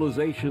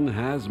visualization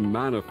has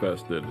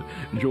manifested.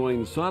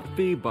 Join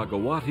Sattvi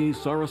Bhagawati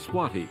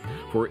Saraswati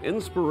for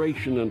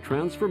inspiration and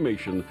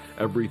transformation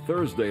every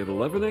Thursday at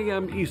 11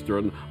 a.m.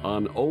 Eastern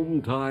on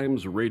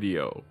OMTimes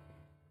Radio.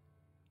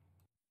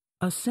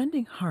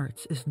 Ascending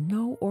Hearts is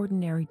no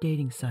ordinary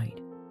dating site,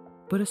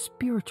 but a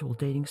spiritual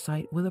dating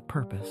site with a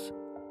purpose,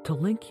 to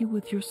link you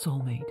with your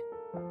soulmate.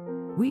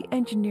 We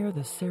engineer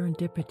the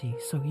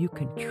serendipity so you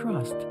can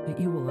trust that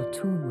you will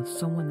attune with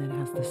someone that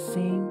has the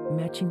same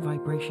matching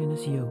vibration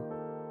as you.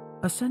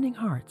 Ascending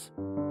Hearts,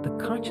 the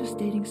conscious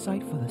dating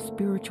site for the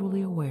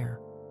spiritually aware.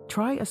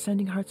 Try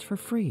Ascending Hearts for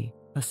free,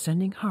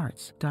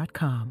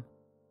 ascendinghearts.com.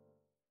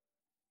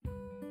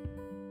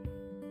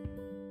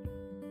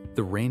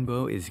 The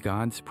rainbow is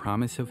God's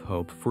promise of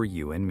hope for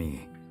you and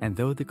me. And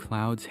though the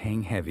clouds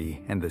hang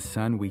heavy and the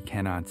sun we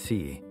cannot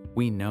see,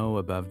 we know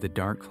above the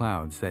dark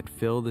clouds that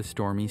fill the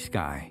stormy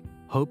sky,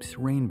 hope's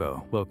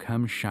rainbow will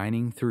come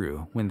shining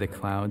through when the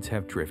clouds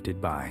have drifted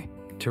by.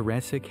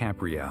 Teresa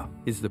Caprio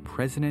is the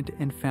president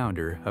and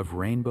founder of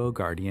Rainbow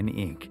Guardian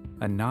Inc.,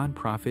 a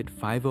nonprofit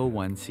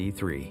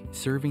 501c3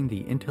 serving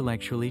the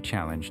intellectually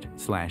challenged /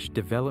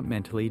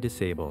 developmentally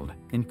disabled,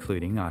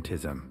 including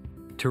autism.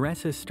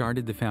 Teresa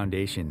started the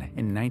foundation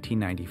in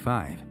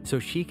 1995 so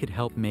she could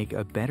help make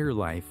a better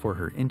life for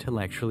her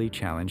intellectually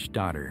challenged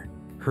daughter.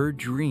 Her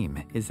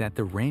dream is that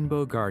the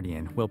Rainbow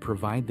Guardian will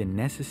provide the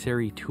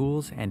necessary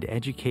tools and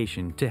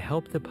education to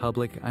help the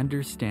public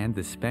understand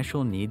the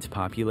special needs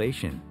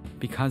population,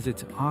 because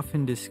it's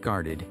often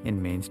discarded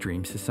in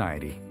mainstream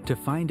society. To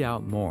find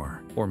out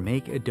more or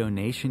make a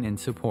donation in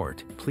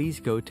support,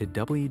 please go to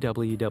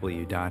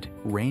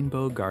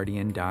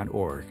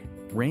www.rainbowguardian.org.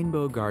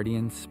 Rainbow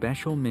Guardian's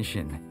special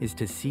mission is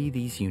to see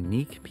these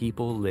unique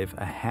people live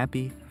a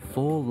happy,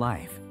 full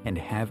life and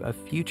have a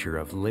future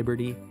of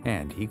liberty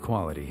and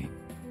equality.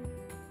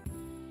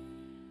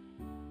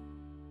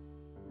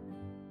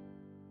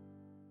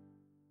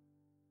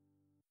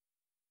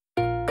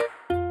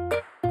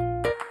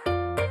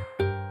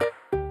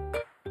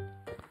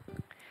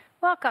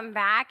 Welcome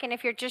back. And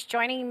if you're just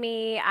joining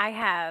me, I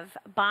have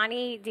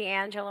Bonnie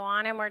D'Angelo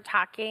on, and we're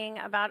talking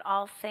about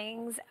all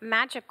things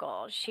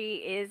magical. She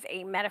is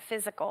a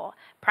metaphysical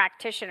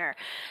practitioner.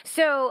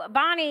 So,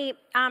 Bonnie,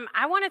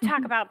 I want to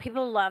talk about,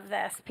 people love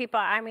this. People,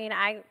 I mean,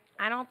 I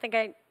don't think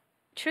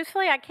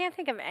truthfully, I can't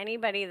think of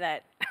anybody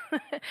that,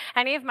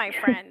 any of my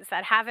friends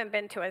that haven't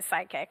been to a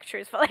psychic,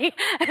 truthfully,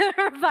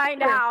 by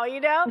now,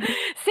 you know?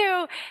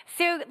 So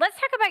let's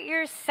talk about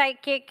your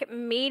psychic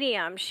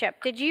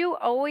mediumship. Were you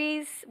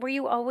always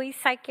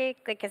psychic,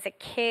 like as a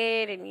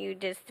kid, and you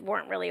just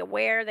weren't really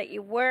aware that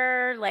you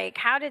were? Like,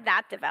 how did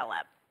that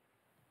develop?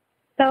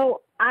 So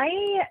I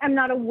am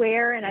not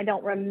aware, and I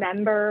don't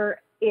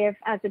remember if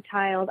as a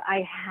child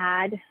I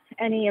had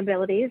any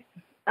abilities.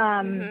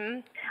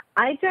 I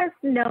just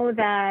know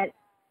that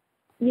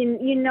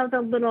you know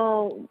the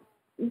little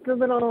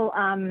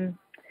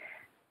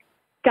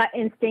gut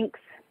instincts.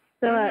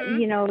 So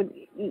you know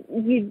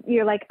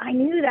you're like, I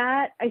knew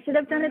that, I should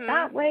have done it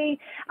that way.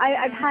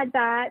 I've had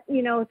that,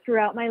 you know,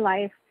 throughout my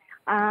life,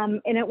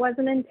 and it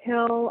wasn't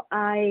until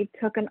I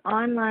took an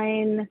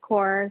online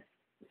course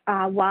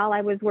while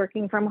I was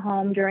working from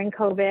home during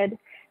COVID.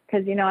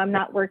 Because, you know, I'm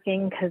not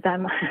working because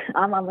I'm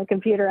on the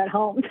computer at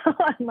home. So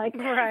I'm like,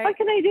 What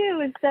can I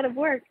do instead of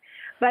work?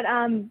 But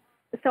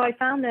so I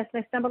found this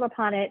and I stumbled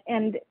upon it.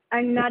 And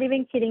I'm not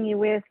even kidding you,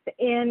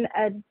 within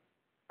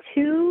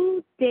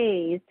 2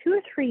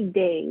 or 3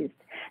 days,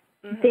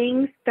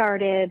 things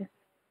started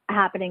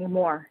happening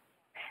more.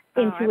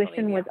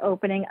 Intuition was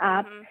opening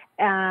up.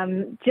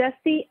 Just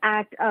the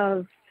act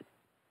of,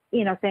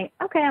 you know, saying,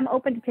 okay, I'm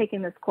open to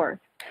taking this course.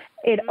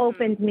 It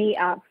opened me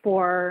up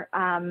for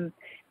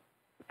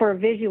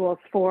visuals,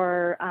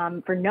 for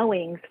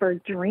knowings, for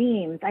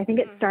dreams. I think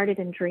it started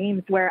in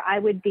dreams where I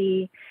would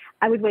wake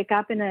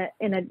up in the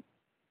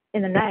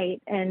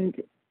night and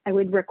I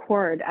would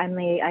record. I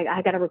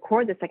got to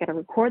record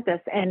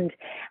this. And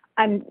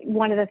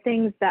one of the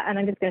things that, and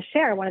I'm just going to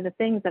share, one of the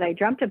things that I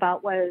dreamt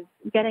about was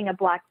getting a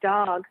black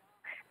dog,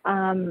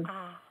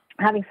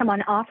 having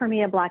someone offer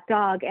me a black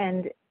dog.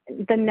 And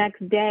the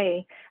next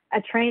day,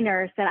 a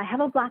trainer said, I have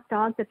a black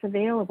dog that's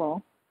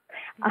available.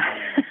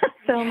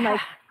 So I'm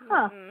like,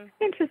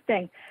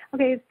 interesting.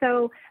 Okay,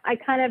 so I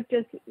kind of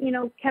just, you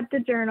know, kept a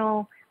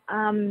journal.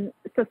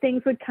 So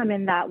things would come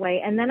in that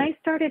way. And then I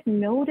started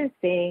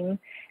noticing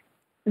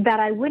that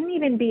I wouldn't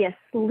even be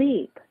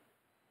asleep.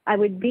 I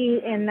would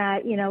be in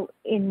that, you know,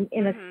 in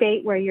a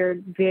state where you're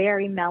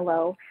very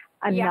mellow.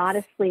 I'm not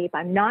asleep.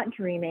 I'm not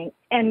dreaming.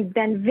 And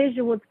then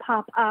visuals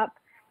pop up.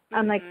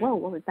 I'm like, whoa,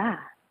 what was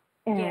that?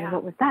 And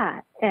what was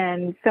that?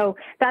 And so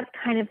that's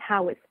kind of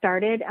how it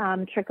started,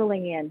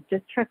 trickling in,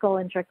 just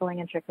trickling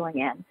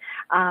in.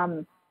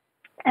 And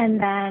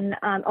then,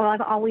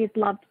 I've always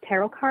loved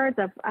tarot cards.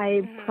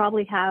 I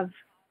probably have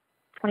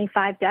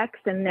 25 decks,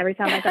 and every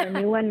time I got a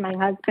new one, my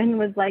husband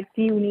was like,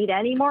 do you need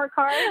any more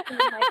cards?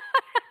 And I'm like,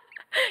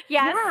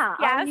 yes,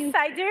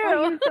 I do.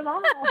 I'll use them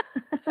all.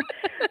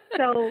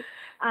 So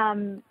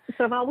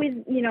I've always,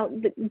 you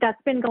know,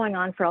 that's been going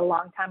on for a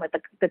long time with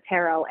the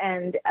tarot.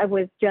 And I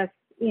was just,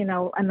 you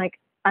know, I'm like,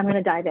 I'm going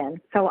to dive in.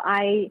 So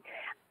I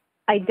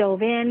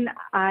dove in.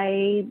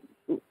 I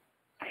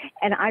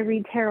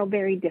read tarot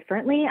very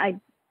differently.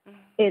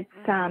 You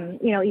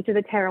know, each of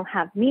the tarot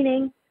have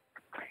meaning.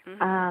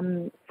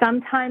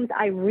 Sometimes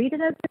I read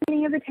it as the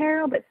meaning of the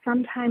tarot, but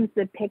sometimes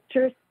the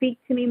pictures speak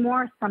to me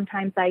more.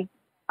 Sometimes I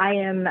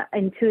am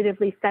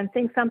intuitively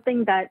sensing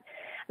something that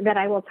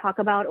I will talk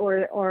about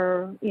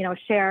or you know,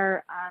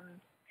 share.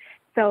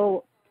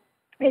 So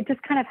it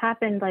just kind of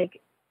happened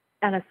like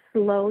on a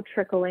slow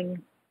trickling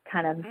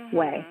kind of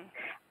way.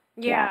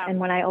 Yeah. And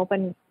when I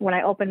opened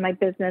my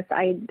business,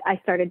 I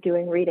started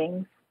doing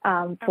readings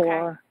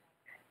for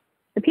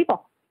the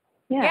people.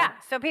 Yeah.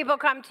 So people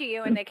come to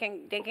you and they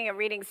can get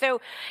readings.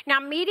 So now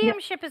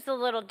mediumship is a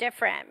little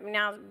different.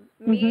 Now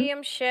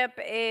mediumship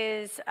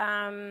is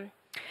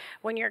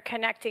when you're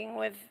connecting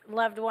with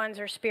loved ones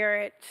or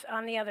spirits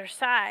on the other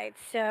side.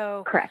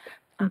 So correct.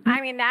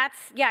 I mean,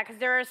 because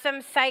there are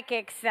some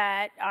psychics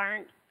that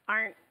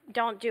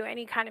don't do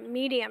any kind of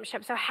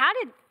mediumship. So how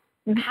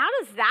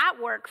does that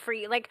work for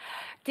you? Like,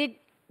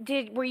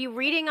 were you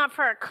reading up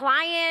for a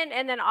client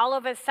and then all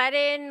of a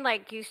sudden,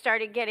 like, you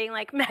started getting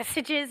like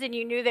messages and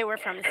you knew they were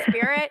from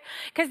spirit?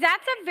 Because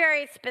that's a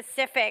very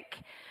specific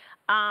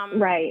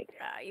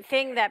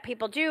thing that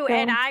people do.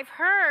 And I've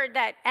heard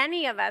that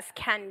any of us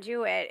can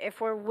do it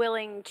if we're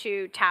willing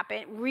to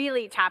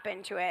really tap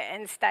into it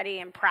and study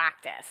and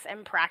practice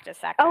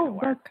that kind of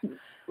work.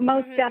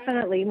 Most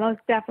definitely.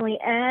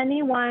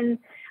 Anyone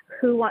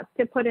who wants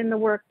to put in the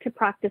work to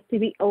practice, to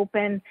be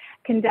open,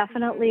 can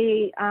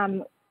definitely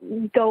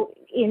go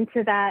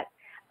into that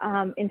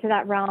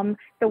realm.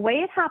 The way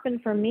it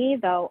happened for me,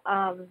 though,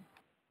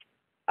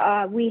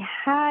 we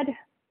had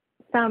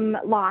some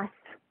loss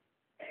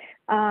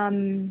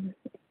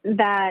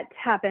that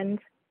happened,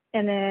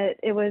 and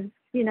it was,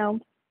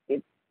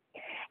 it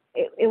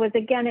was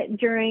again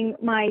during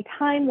my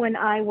time when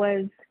I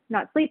was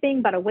not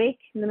sleeping but awake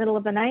in the middle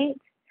of the night,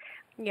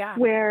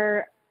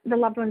 where the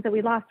loved ones that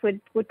we lost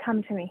would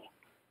come to me,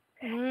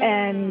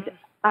 and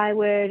I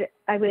would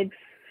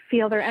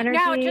feel their energy.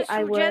 Now,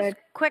 just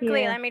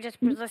quickly, let me just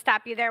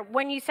stop you there.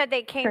 When you said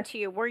they came to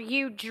you, were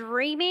you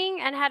dreaming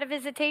and had a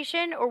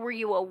visitation, or were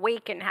you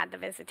awake and had the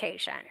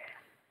visitation?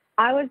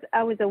 I was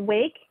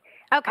awake.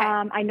 Okay.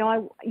 I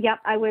know.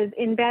 I was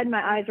in bed.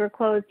 My eyes were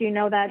closed. You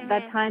know that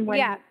time when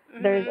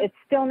it's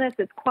stillness,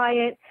 it's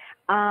quiet.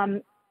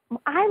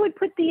 I would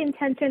put the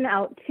intention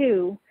out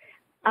too.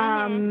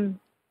 I'm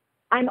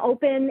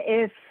open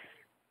if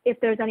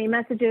there's any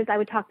messages. I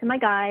would talk to my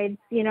guides.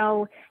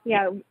 I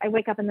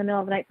wake up in the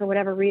middle of the night for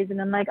whatever reason.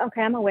 I'm like,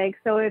 okay, I'm awake.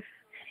 So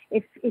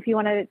if you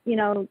want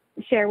to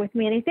share with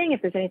me anything,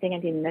 if there's anything I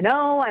need to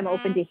know, I'm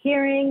open to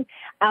hearing.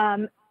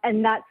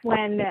 And that's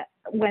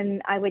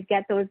when I would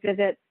get those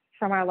visits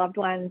from our loved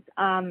ones.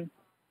 And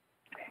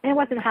it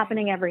wasn't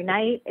happening every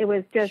night. It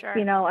was just, I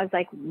was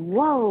like,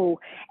 whoa.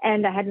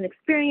 And I had an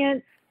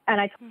experience,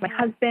 and I told my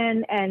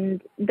husband,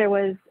 and there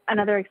was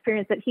another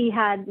experience that he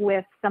had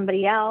with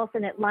somebody else,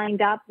 and it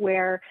lined up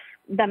where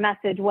the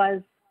message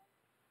was,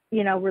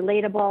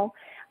 relatable.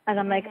 And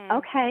I'm like,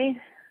 okay,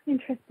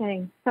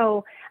 interesting.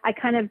 So I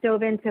kind of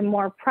dove into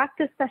more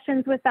practice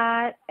sessions with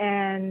that.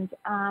 And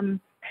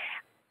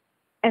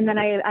then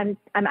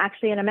I'm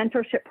actually in a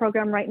mentorship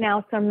program right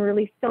now, so I'm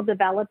really still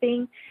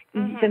developing.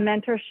 The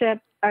mentorship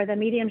or the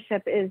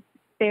mediumship is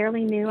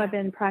fairly new. I've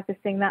been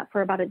practicing that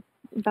for about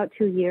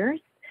 2 years,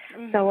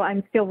 so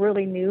I'm still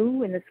really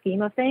new in the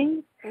scheme of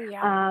things.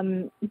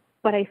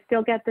 But I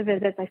still get the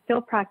visits. I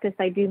still practice.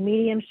 I do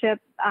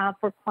mediumship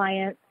for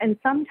clients, and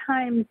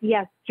sometimes,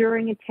 yes,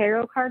 during a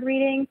tarot card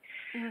reading,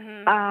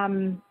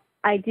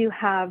 I do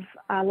have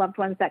loved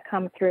ones that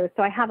come through.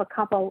 So I have a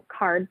couple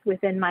cards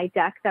within my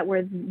deck that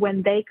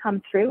when they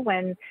come through,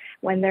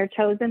 when they're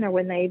chosen or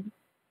when they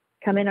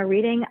come in a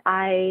reading,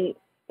 I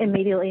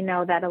immediately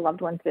know that a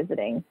loved one's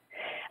visiting.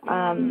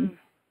 So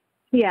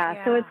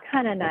it's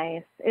kind of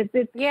nice. It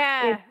is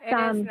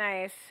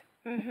nice.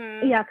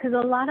 Yeah, because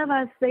a lot of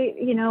us,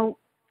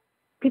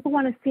 people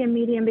want to see a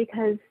medium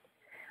because,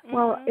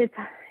 it's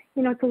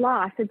it's a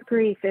loss, it's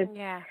grief,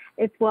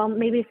 it's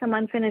maybe some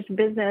unfinished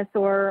business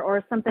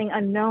or something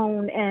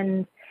unknown.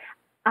 And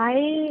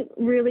I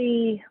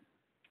really,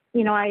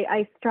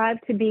 I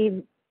strive to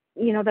be,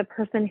 the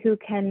person who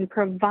can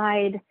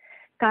provide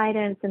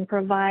guidance and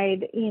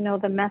provide,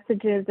 the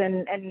messages.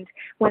 And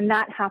when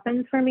that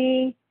happens for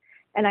me,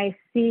 and I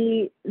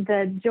see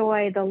the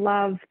joy, the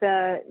love,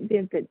 the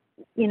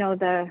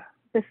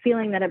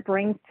feeling that it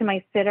brings to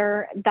my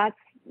sitter, that's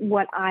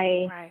what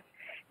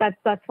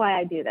that's why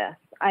I do this.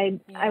 I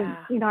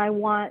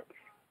want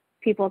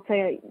people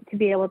to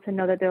be able to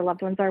know that their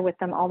loved ones are with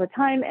them all the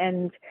time,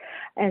 and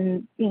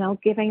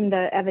giving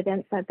the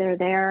evidence that they're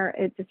there,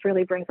 it just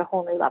really brings a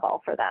whole new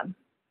level for them.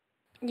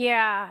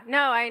 Yeah,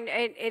 no,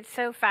 it's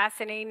so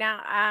fascinating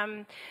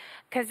now,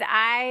 because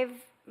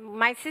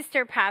my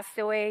sister passed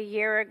away a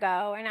year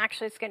ago, and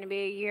actually it's going to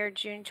be a year,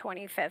 June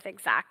 25th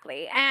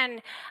exactly.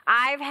 And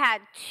I've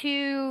had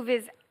two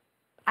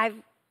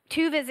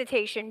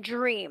visitation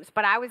dreams,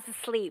 but I was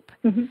asleep.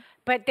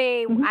 But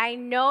I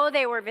know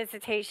they were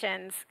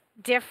visitations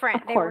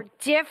different. They were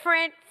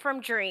different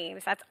from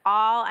dreams. That's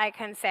all I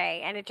can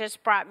say. And it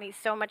just brought me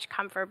so much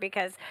comfort,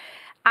 because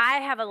I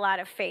have a lot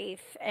of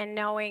faith in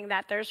knowing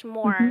that there's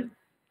more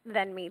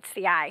than meets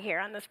the eye here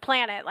on this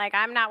planet. Like,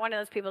 I'm not one of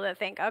those people that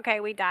think, okay,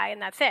 we die and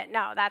that's it.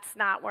 No, that's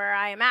not where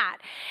I am at.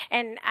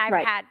 And I've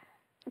had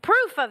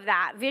proof of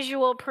that,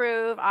 visual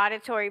proof,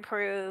 auditory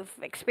proof,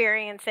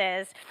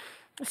 experiences.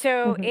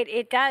 So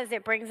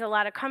it brings a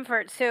lot of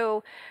comfort.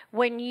 So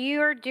when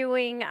you're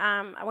doing,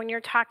 when you're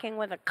talking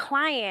with a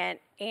client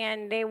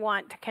and they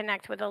want to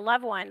connect with a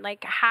loved one,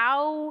 like,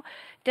 how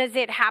does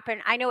it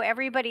happen? I know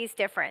everybody's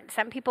different.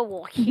 Some people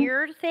will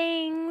hear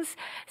things.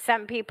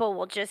 Some people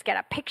will just get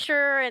a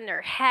picture in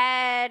their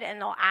head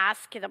and they'll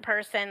ask the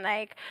person,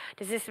 like,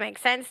 does this make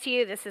sense to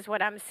you? This is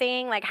what I'm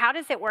seeing. Like, how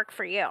does it work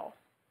for you?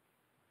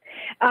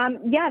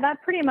 Yeah,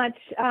 that pretty much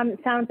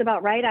sounds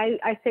about right.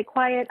 I stay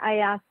quiet. I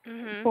ask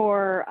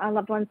for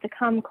loved ones to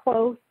come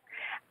close,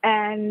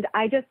 and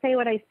I just say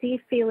what I see,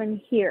 feel, and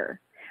hear.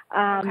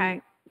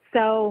 Okay.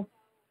 So,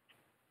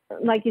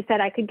 like you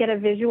said, I could get a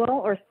visual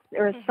or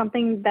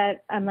something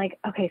that I'm like,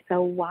 okay,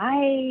 so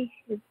why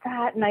is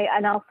that?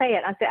 And I'll say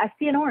it. I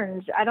see an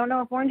orange. I don't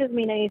know if oranges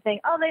mean anything.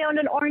 Oh, they owned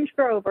an orange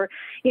grove, or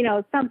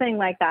something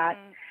like that.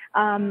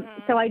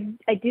 So I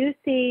do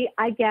see.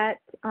 I get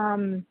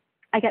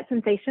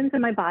sensations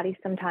in my body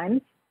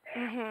sometimes,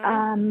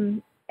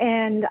 and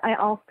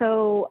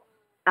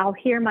I'll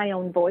hear my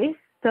own voice.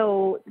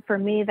 So for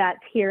me, that's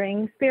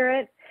hearing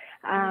spirit.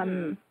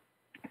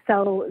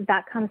 So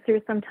that comes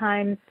through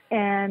sometimes,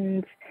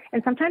 and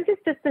sometimes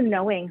it's just a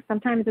knowing.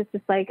 Sometimes it's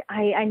just like,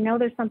 I know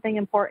there's something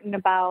important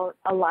about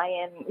a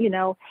lion,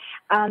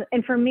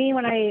 and for me,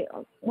 when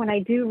I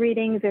do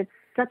readings, it's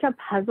such a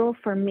puzzle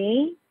for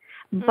me,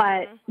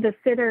 but the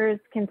sitters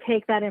can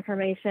take that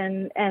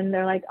information and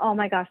they're like, oh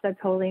my gosh,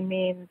 that totally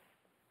means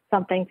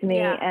something to me.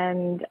 Yeah.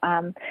 And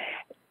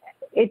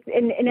it's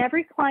in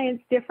every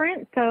client's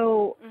different.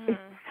 So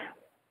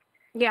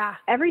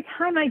every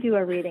time I do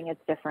a reading,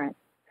 it's different.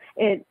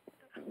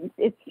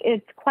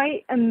 It's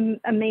quite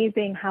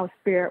amazing how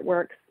spirit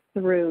works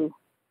through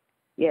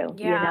you.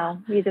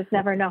 You just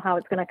never know how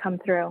it's going to come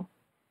through.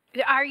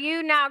 Are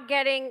you now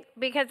getting,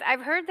 because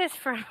I've heard this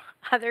from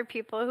other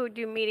people who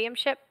do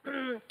mediumship,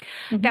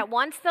 that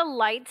once the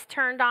lights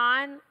turned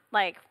on,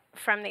 like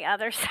from the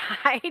other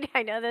side,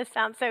 I know this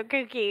sounds so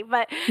kooky,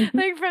 but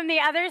like from the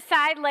other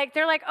side, like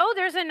they're like, oh,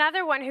 there's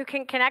another one who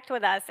can connect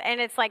with us. And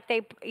it's like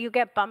you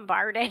get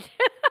bombarded.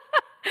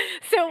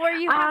 So where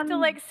you have to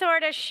like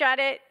sort of shut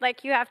it,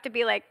 like you have to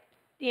be like,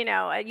 you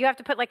have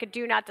to put like a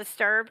do not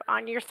disturb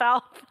on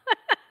yourself.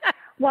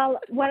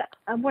 Well,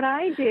 what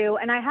I do,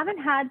 and I haven't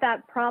had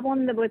that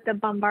problem with the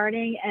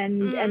bombarding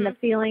and the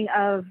feeling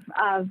of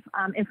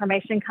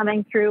information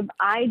coming through.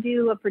 I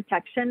do a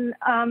protection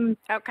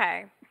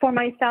for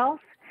myself.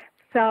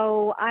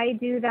 So I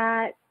do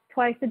that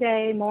twice a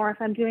day, more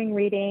if I'm doing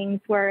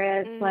readings,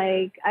 where it's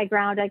like I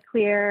ground, I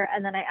clear,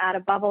 and then I add a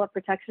bubble of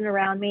protection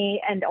around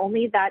me, and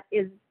only that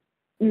is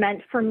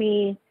meant for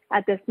me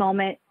at this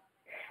moment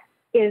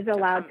is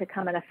allowed to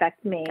come and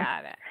affect me.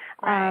 Got it.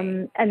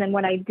 Right. And then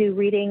when I do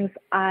readings,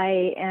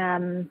 I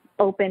am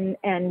open,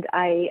 and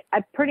I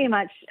pretty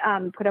much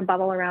put a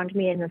bubble around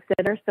me and the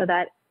sitter so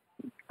that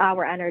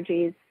our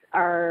energies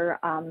are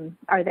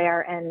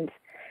there and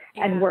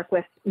work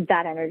with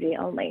that energy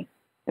only,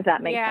 if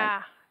that makes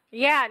sense.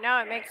 Yeah, no,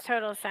 it makes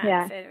total sense.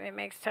 Yeah. It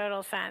makes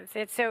total sense.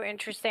 It's so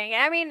interesting.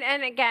 I mean,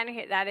 and again,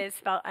 that is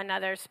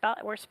another spell.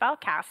 We're spell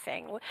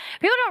casting.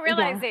 People don't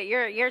realize that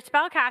you're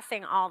spell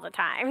casting all the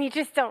time. You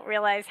just don't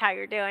realize how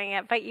you're doing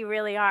it, but you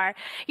really are.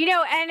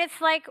 And it's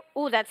like,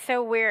 oh, that's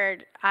so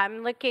weird.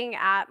 I'm looking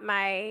at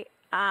my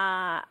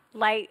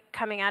light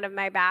coming out of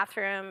my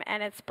bathroom,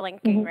 and it's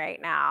blinking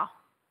right now.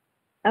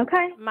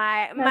 Okay.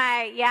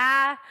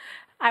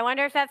 I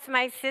wonder if that's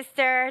my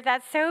sister.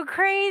 That's so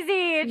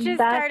crazy. It just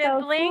started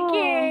so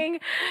blinking.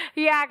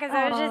 Cool. Yeah, because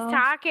I was just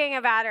talking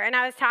about her. And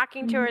I was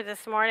talking to her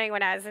this morning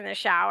when I was in the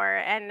shower.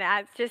 And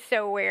it's just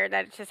so weird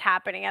that it's just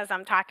happening as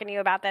I'm talking to you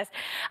about this.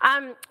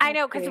 I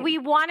know, because we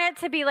want it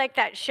to be like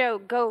that show,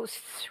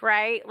 Ghosts,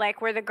 right? Like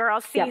where the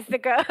girl sees the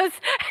ghosts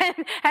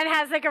and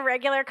has like a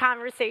regular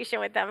conversation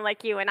with them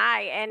like you and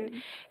I.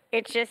 And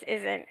it just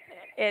isn't.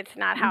 It's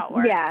not how it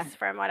works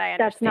from what I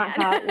understand. That's not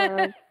how it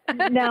works.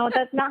 No,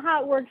 that's not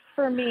how it works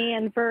for me,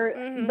 and for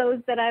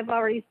those that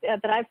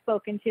I've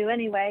spoken to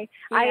anyway.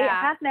 Yeah. I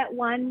have met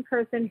one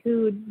person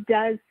who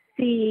does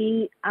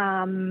see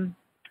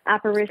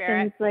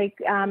apparitions, like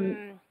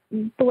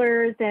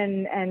blurs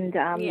and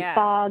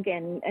fog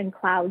and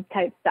cloud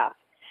type stuff.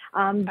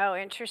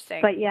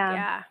 Interesting. But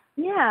yeah,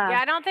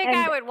 I don't think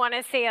I would want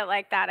to see it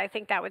like that. I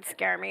think that would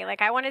scare me.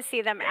 Like, I want to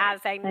see them as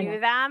I knew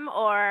them,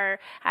 or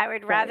I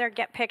would rather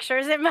get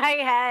pictures in my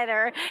head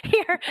or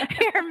hear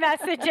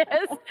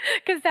messages,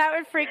 because that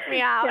would freak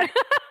me out.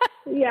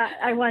 Yeah,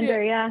 I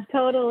wonder. Yeah,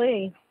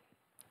 totally.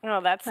 Oh,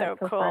 that's so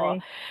cool.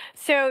 Funny.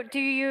 So do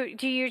you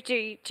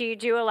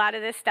do a lot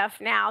of this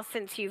stuff now,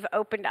 since you've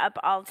opened up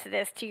all to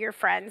this to your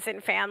friends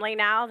and family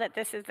now that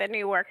this is the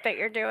new work that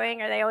you're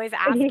doing? Are they always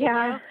asking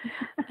you?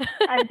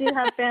 I do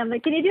have family.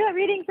 Can you do a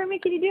reading for me?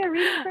 Can you do a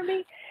reading for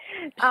me?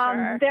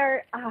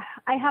 Sure.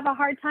 I have a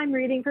hard time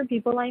reading for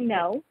people I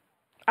know.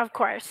 Of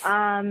course. But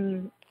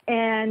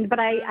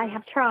I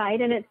have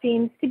tried, and it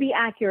seems to be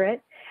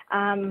accurate.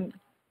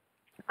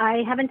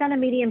 I haven't done a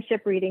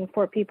mediumship reading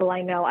for people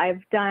I know.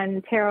 I've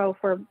done tarot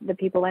for the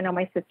people I know,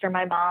 my sister,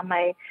 my mom,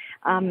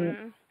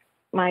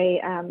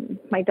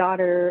 my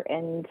daughter,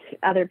 and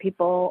other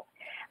people.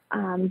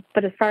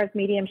 But as far as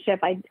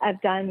mediumship,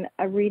 I've done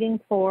a reading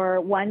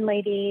for one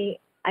lady.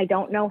 I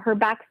don't know her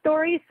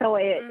backstory, so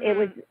it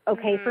was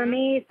okay for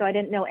me. So I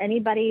didn't know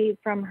anybody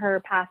from her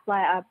past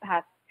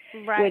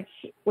right.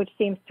 which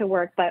seems to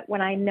work. But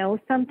when I know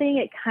something,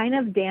 it kind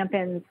of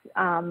dampens,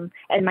 and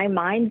my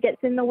mind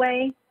gets in the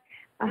way.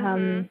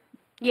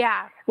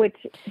 Yeah. Which,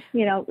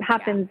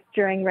 happens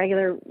during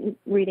regular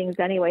readings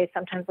anyway.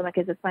 Sometimes I'm like,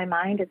 is this my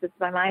mind? Is this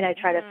my mind? I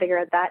try to figure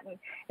out that. And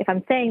if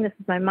I'm saying this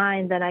is my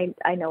mind, then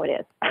I know it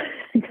is.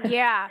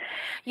 Yeah.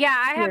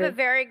 I have a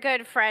very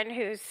good friend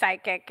who's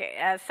psychic,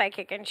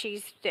 and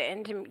she's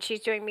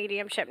doing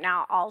mediumship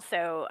now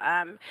also.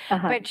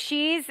 But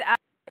she's,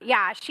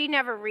 she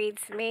never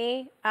reads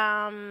me.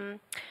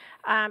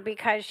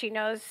 Because she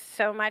knows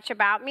so much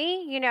about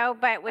me,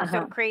 but what's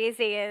so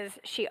crazy is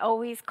she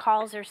always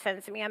calls or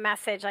sends me a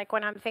message, like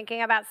when I'm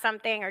thinking about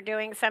something or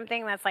doing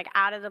something that's like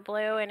out of the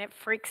blue, and it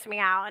freaks me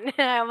out. And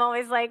I'm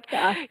always like,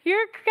 how do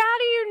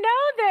you know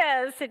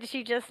this? And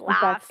she just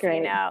laughs,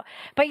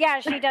 But yeah,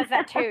 she does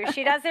that too.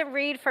 She doesn't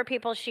read for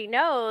people she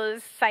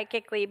knows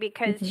psychically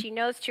because she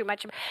knows too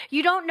much.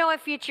 You don't know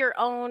if it's your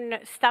own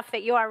stuff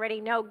that you already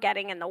know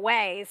getting in the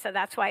way. So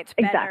that's why it's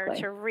better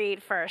to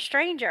read for a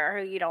stranger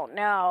who you don't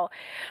know.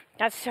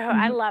 That's so,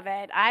 I love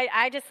it.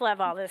 I just love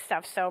all this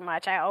stuff so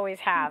much. I always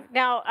have.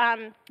 Now,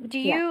 do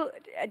you,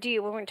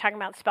 when we're talking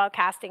about spell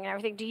casting and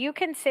everything, do you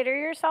consider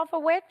yourself a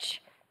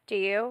witch? Do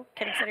you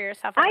consider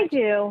yourself a witch?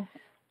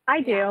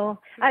 I do.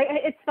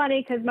 It's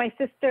funny because my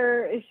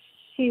sister,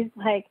 she's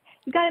like,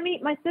 you got to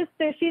meet my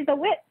sister. She's a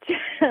witch.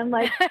 I'm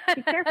like,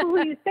 be careful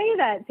who you say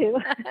that to.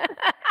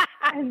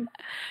 And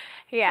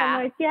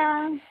I'm like,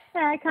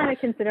 I kind of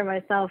consider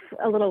myself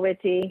a little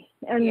witchy.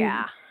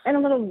 And a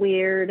little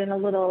weird and a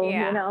little,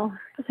 Yeah,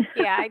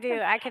 I do.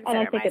 I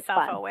consider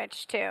myself a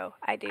witch too.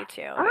 I do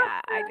too.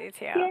 I do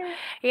too.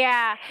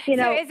 Yeah.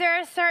 So is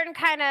there a certain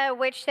kind of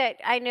witch that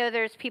I know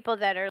there's people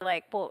that are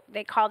like, well,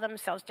 they call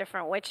themselves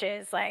different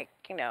witches, like,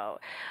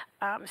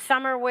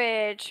 summer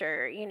witch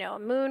or,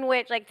 moon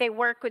witch, like they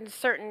work with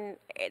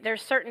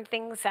there's certain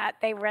things that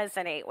they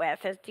resonate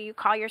with. Do you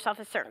call yourself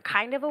a certain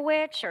kind of a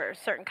witch or a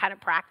certain kind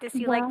of practice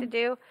you like to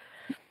do?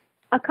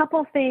 A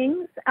couple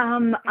things.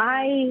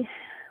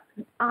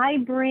 I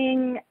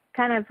bring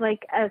kind of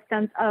like a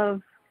sense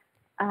of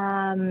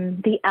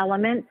the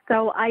elements.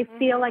 So I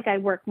feel like I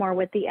work more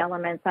with the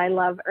elements. I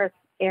love earth,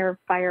 air,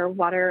 fire,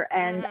 water,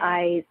 and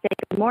I say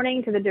good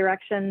morning to the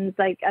directions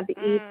like of the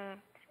east.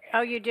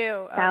 Oh, you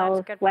do?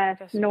 South,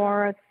 west,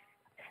 north.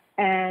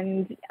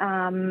 And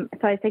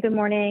so I say good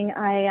morning.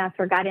 I ask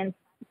for guidance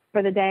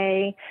for the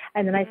day.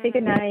 And then I say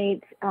good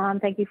night.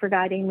 Thank you for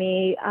guiding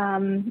me.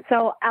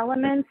 So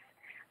elements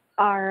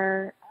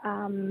are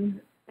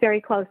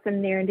very close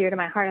and near and dear to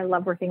my heart. I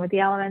love working with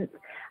the elements.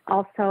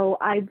 Also,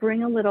 I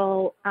bring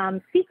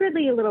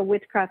secretly a little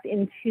witchcraft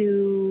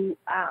into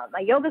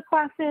my yoga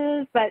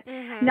classes, but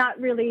not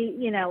really,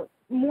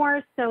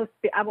 more so,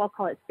 I will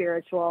call it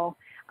spiritual.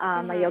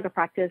 My yoga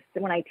practice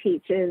when I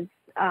teach is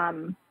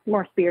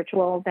more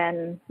spiritual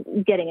than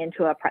getting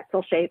into a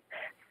pretzel shape.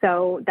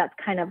 So that's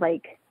kind of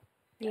like,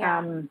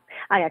 I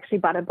actually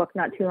bought a book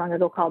not too long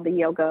ago called The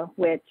Yoga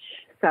Witch.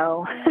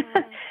 So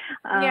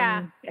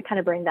I kind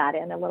of bring that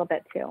in a little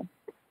bit too.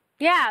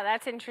 Yeah,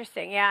 that's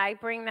interesting. Yeah, I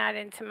bring that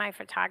into my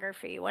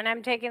photography when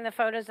I'm taking the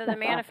photos of the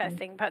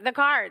manifesting, but the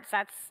cards.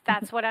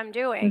 That's what I'm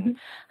doing.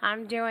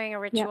 I'm doing a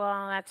ritual.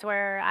 That's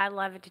where I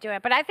love to do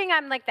it. But I think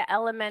I'm like the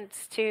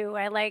elements too.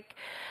 I like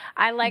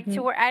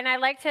to work, and I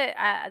like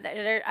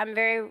to. I'm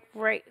very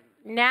right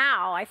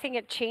now. I think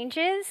it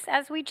changes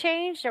as we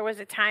change. There was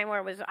a time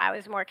where I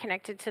was more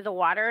connected to the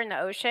water and the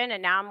ocean,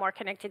 and now I'm more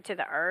connected to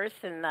the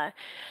earth and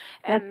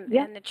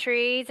the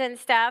trees and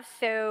stuff.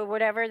 So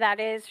whatever that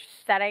is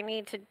that I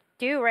need to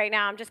do right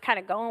now, I'm just kind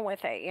of going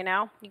with it,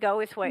 You go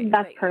with what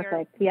that's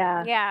perfect.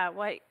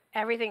 What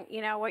everything,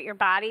 what your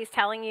body's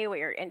telling you, what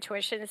your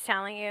intuition is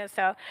telling you.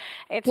 So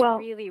it's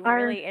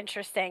really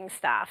interesting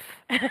stuff.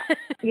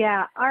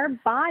 Our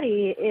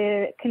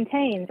body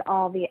contains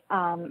all the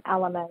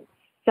elements.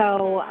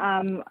 So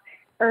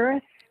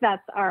earth,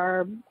 that's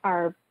our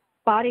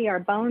body, our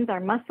bones,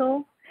 our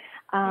muscle.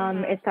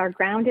 It's our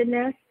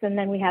groundedness. And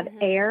then we have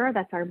air,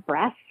 that's our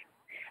breath.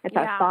 It's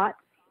our thoughts.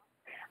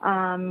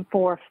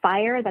 For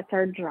fire, that's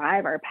our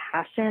drive, our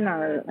passion,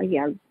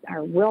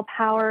 our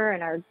willpower,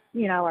 and our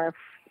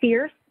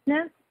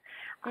fierceness.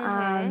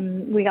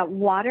 We got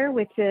water,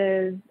 which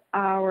is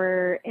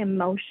our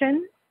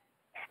emotion.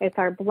 It's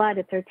our blood.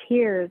 It's our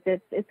tears.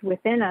 It's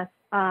within us.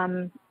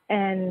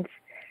 And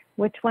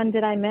which one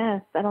did I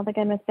miss? I don't think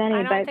I missed any.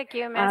 I don't think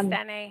you missed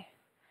any.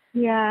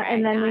 Yeah, right,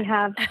 and then we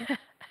have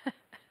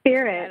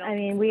spirit. I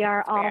mean, we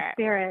are all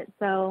spirit.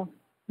 So,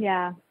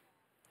 yeah,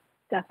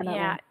 definitely.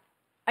 Yeah.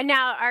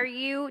 Now,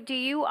 do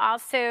you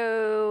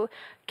also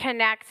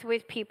connect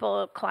with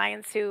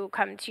clients who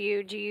come to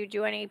you? Do you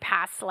do any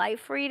past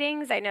life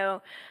readings? I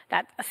know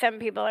that some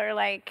people are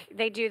like,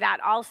 they do that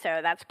also.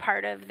 That's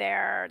part of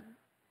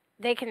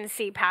they can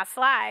see past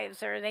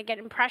lives or they get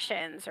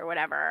impressions or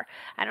whatever.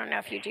 I don't know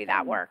if you do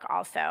that work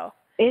also.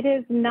 It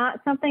is not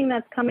something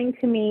that's coming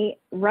to me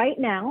right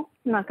now.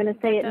 I'm not going to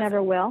say it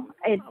never will.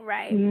 It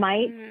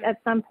might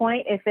at some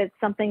point if it's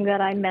something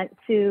that I'm meant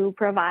to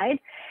provide.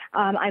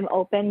 I'm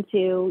open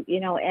to,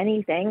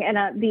 anything.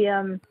 And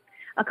the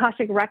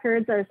Akashic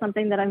records are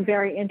something that I'm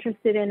very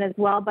interested in as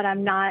well, but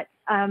I'm not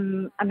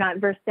I'm not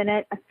versed in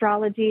it.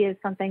 Astrology is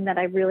something that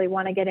I really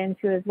want to get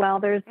into as well.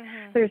 There's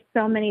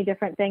so many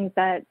different things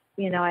that,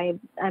 you know, I'm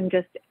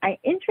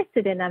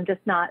interested in. I'm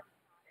just not,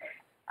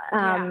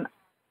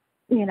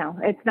 you know,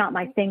 it's not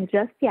my thing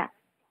just yet.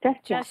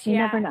 You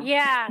never know.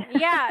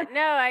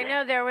 No, I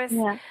know there was,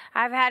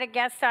 I've had a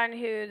guest on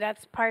who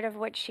that's part of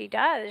what she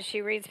does.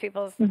 She reads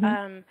people's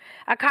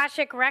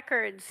Akashic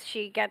records.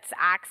 She gets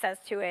access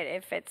to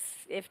it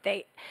if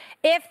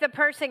the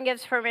person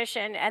gives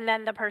permission, and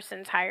then the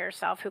person's higher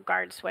self who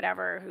guards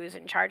who's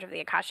in charge of the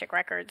Akashic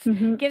records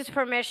gives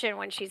permission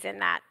when she's in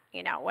that,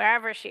 you know,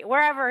 wherever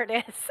it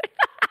is.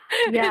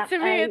 To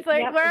me, it's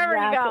like wherever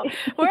you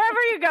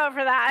go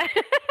for that.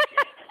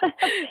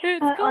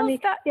 It's cool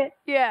stuff.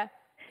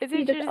 It's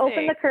interesting. Just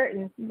open the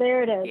curtain.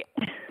 There it is.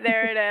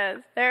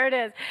 There it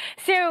is.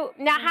 So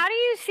now, how do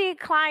you see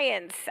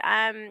clients?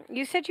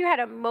 You said you had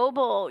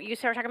you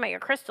started talking about your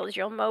crystals,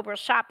 your mobile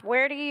shop.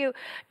 Where do you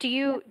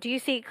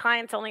see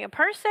clients only in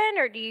person,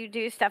 or do you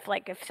do stuff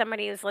like if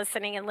somebody is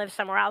listening and lives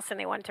somewhere else and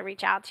they want to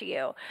reach out to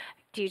you?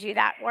 Do you do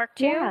that work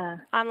too?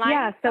 Online?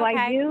 Yeah. So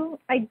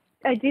I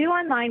do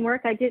online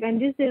work. I do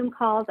Zoom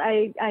calls.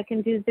 I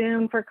can do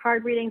Zoom for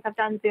card readings. I've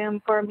done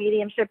Zoom for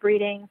mediumship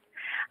readings.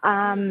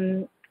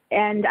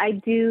 And I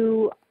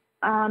do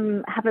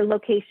have a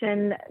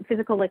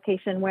physical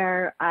location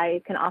where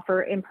I can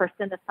offer in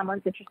person if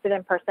someone's interested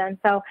in person.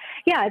 So,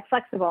 yeah, it's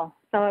flexible.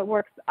 So it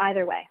works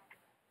either way.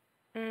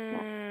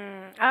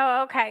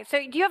 Oh, okay. So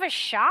do you have a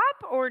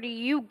shop, or do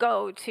you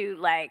go to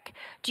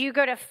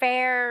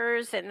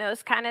fairs and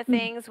those kind of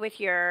things you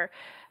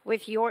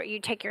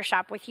take your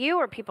shop with you,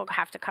 or people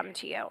have to come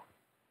to you?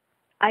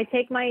 I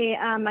take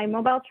my my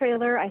mobile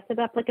trailer. I set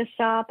up like a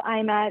shop.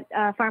 I'm at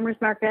farmers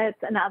markets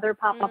and other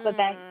pop-up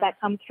events that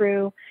come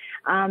through.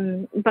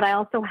 But I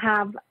also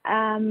have,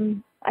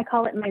 I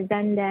call it my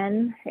Zen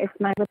Den. It's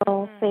my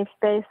little safe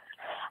space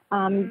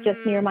just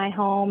near my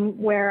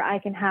home where I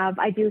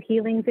do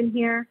healings in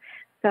here.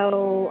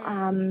 So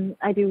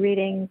I do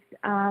readings.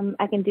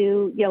 I can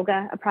do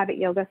yoga, a private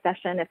yoga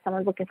session if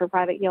someone's looking for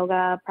private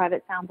yoga,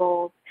 private sound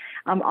bowls,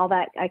 all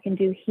that I can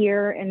do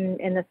here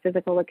in this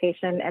physical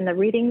location. And the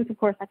readings, of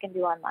course, I can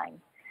do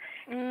online.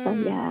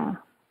 So, yeah.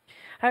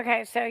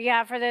 Okay, so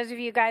for those of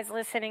you guys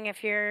listening,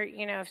 if you're,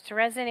 if it's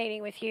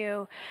resonating with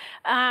you,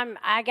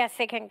 I guess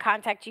they can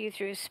contact you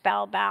through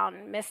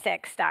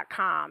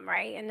SpellBoundMystics.com,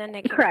 right? And then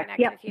they can connect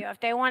with you if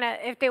they want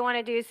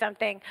to do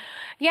something.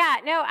 Yeah,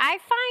 no, I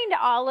find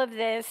all of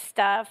this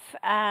stuff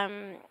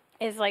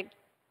is like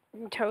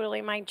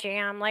totally my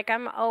jam. Like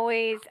I'm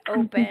always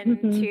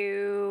open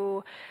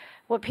to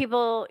what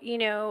people,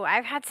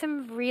 I've had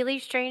some really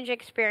strange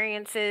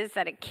experiences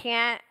that I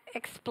can't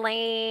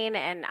explain,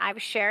 and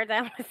I've shared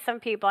them with some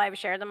people. I've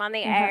shared them on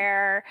the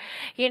air.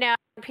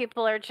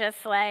 People are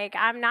just like,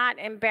 I'm not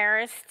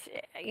embarrassed,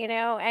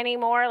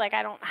 anymore. Like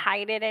I don't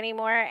hide it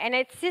anymore. And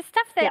it's just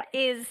stuff that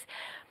is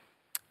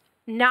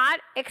not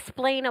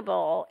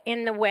explainable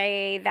in the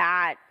way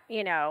that,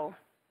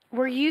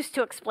 we're used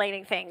to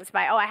explaining things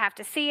by, I have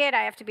to see it,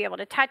 I have to be able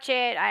to touch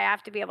it, I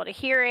have to be able to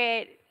hear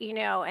it,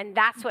 and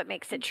that's what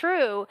makes it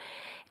true.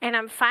 And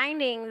I'm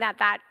finding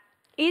that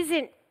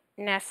isn't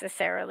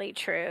necessarily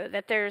true,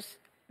 that there's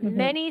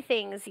many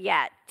things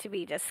yet to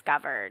be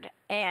discovered,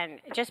 and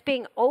just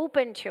being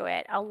open to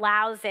it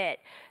allows it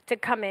to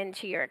come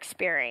into your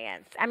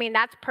experience. I mean,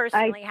 that's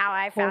personally how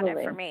I found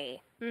it for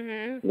me.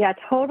 Yeah,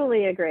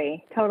 totally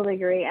agree.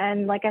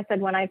 And like I said,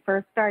 when I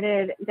first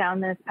started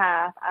down this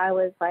path, I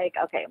was like,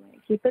 okay, I'm going to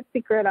keep it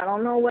secret. I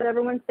don't know what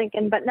everyone's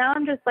thinking. But now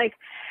I'm just like,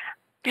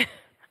 if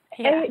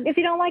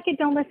you don't like it,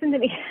 don't listen to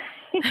me.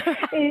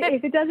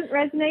 If it doesn't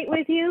resonate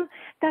with you,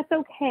 that's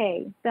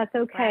okay.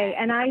 Right.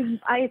 And I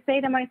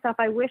say to myself,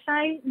 I wish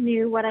I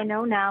knew what I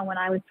know now when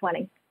I was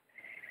 20.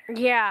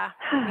 Yeah,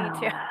 me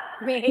too.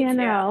 Me too.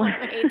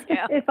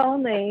 If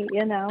only,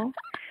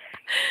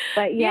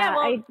 But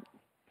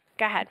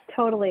go ahead.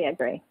 Totally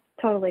agree.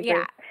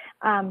 Yeah.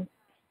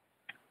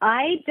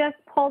 I just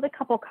pulled a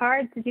couple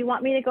cards. Did you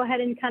want me to go ahead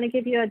and kind of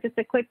give you just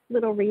a quick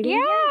little reading? Yeah,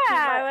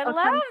 I would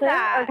love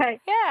that. Okay.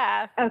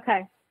 Yeah.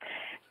 Okay.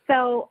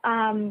 So,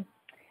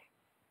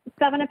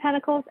 Seven of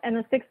Pentacles and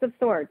the Six of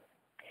Swords.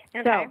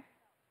 Okay. So,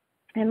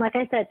 and like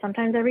I said,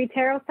 sometimes I read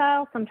tarot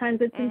style,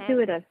 sometimes it's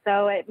intuitive.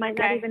 So it might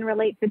not even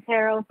relate to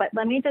tarot, but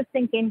let me just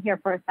sink in here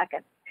for a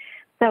second.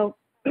 So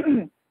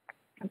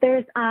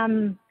there's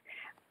a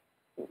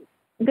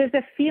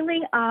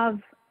feeling of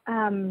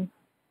a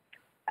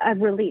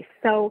release.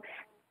 So,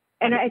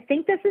 and I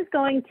think this is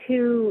going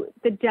to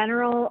the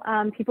general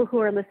people who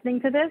are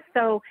listening to this.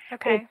 So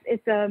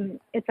it's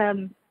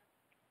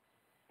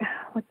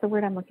what's the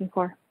word I'm looking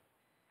for?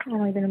 I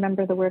don't even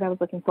remember the word I was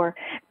looking for.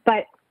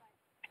 But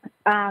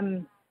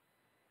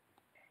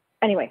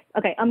anyway,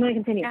 okay, I'm going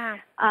to continue.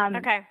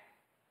 Okay.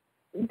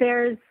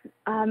 There's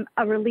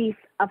a release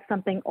of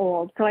something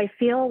old. So I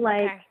feel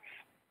like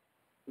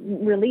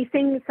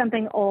releasing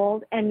something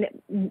old, and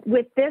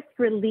with this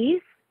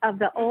release of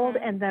the old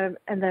and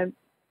the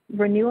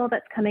renewal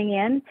that's coming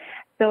in,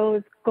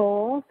 those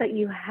goals that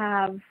you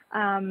have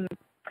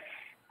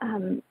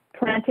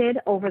planted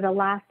over the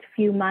last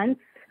few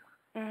months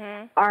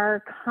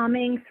are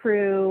coming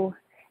through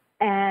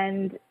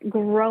and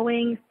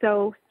growing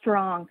so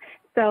strong.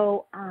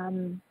 So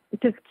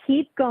just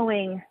keep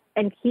going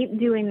and keep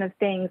doing the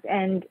things,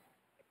 and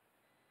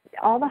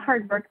all the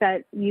hard work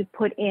that you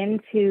put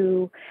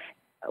into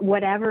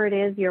whatever it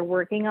is you're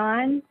working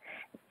on,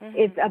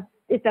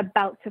 it's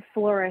about to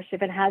flourish.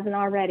 If it hasn't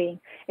already,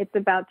 it's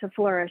about to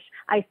flourish.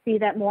 I see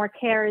that more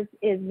care is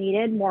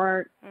needed,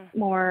 more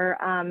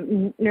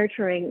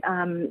nurturing.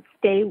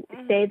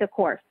 Stay the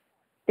course.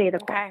 Stay the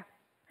course.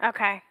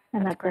 Okay.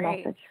 And that's great.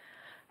 the message.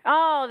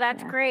 Oh,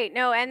 that's great.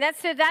 No, and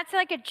that's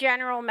like a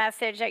general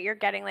message that you're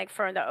getting, like,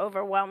 for the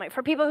overwhelming,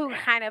 for people who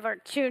kind of are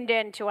tuned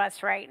in to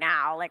us right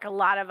now. Like, a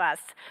lot of us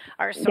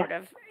are sort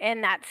of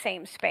in that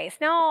same space.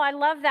 No, I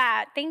love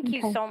that. Thank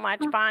you so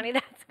much, Bonnie.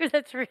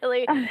 It's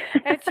really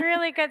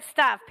good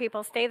stuff.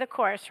 People, stay the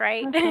course,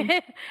 right?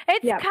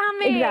 It's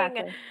coming.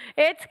 Exactly.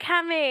 It's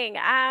coming.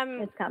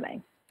 It's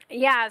coming.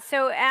 Yeah.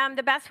 So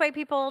the best way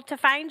people to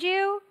find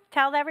you,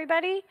 tell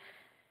everybody.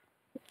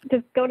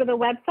 Just go to the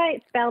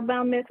website,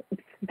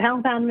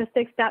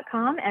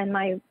 SpellBoundMystics.com, and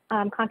my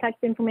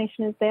contact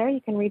information is there. You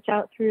can reach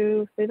out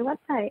through the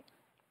website.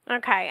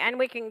 Okay, and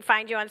we can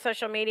find you on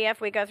social media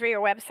if we go through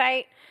your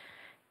website?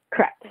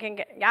 Correct.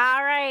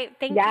 All right.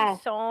 Thank you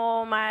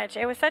so much.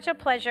 It was such a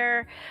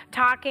pleasure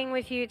talking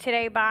with you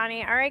today,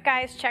 Bonnie. All right,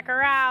 guys, check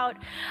her out.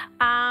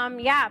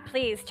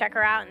 Please check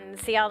her out and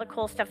see all the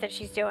cool stuff that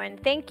she's doing.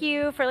 Thank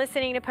you for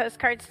listening to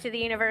Postcards to the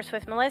Universe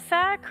with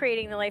Melisa,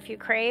 creating the life you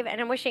crave. And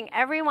I'm wishing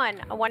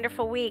everyone a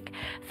wonderful week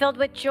filled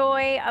with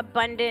joy,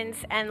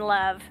 abundance, and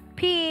love.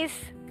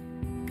 Peace.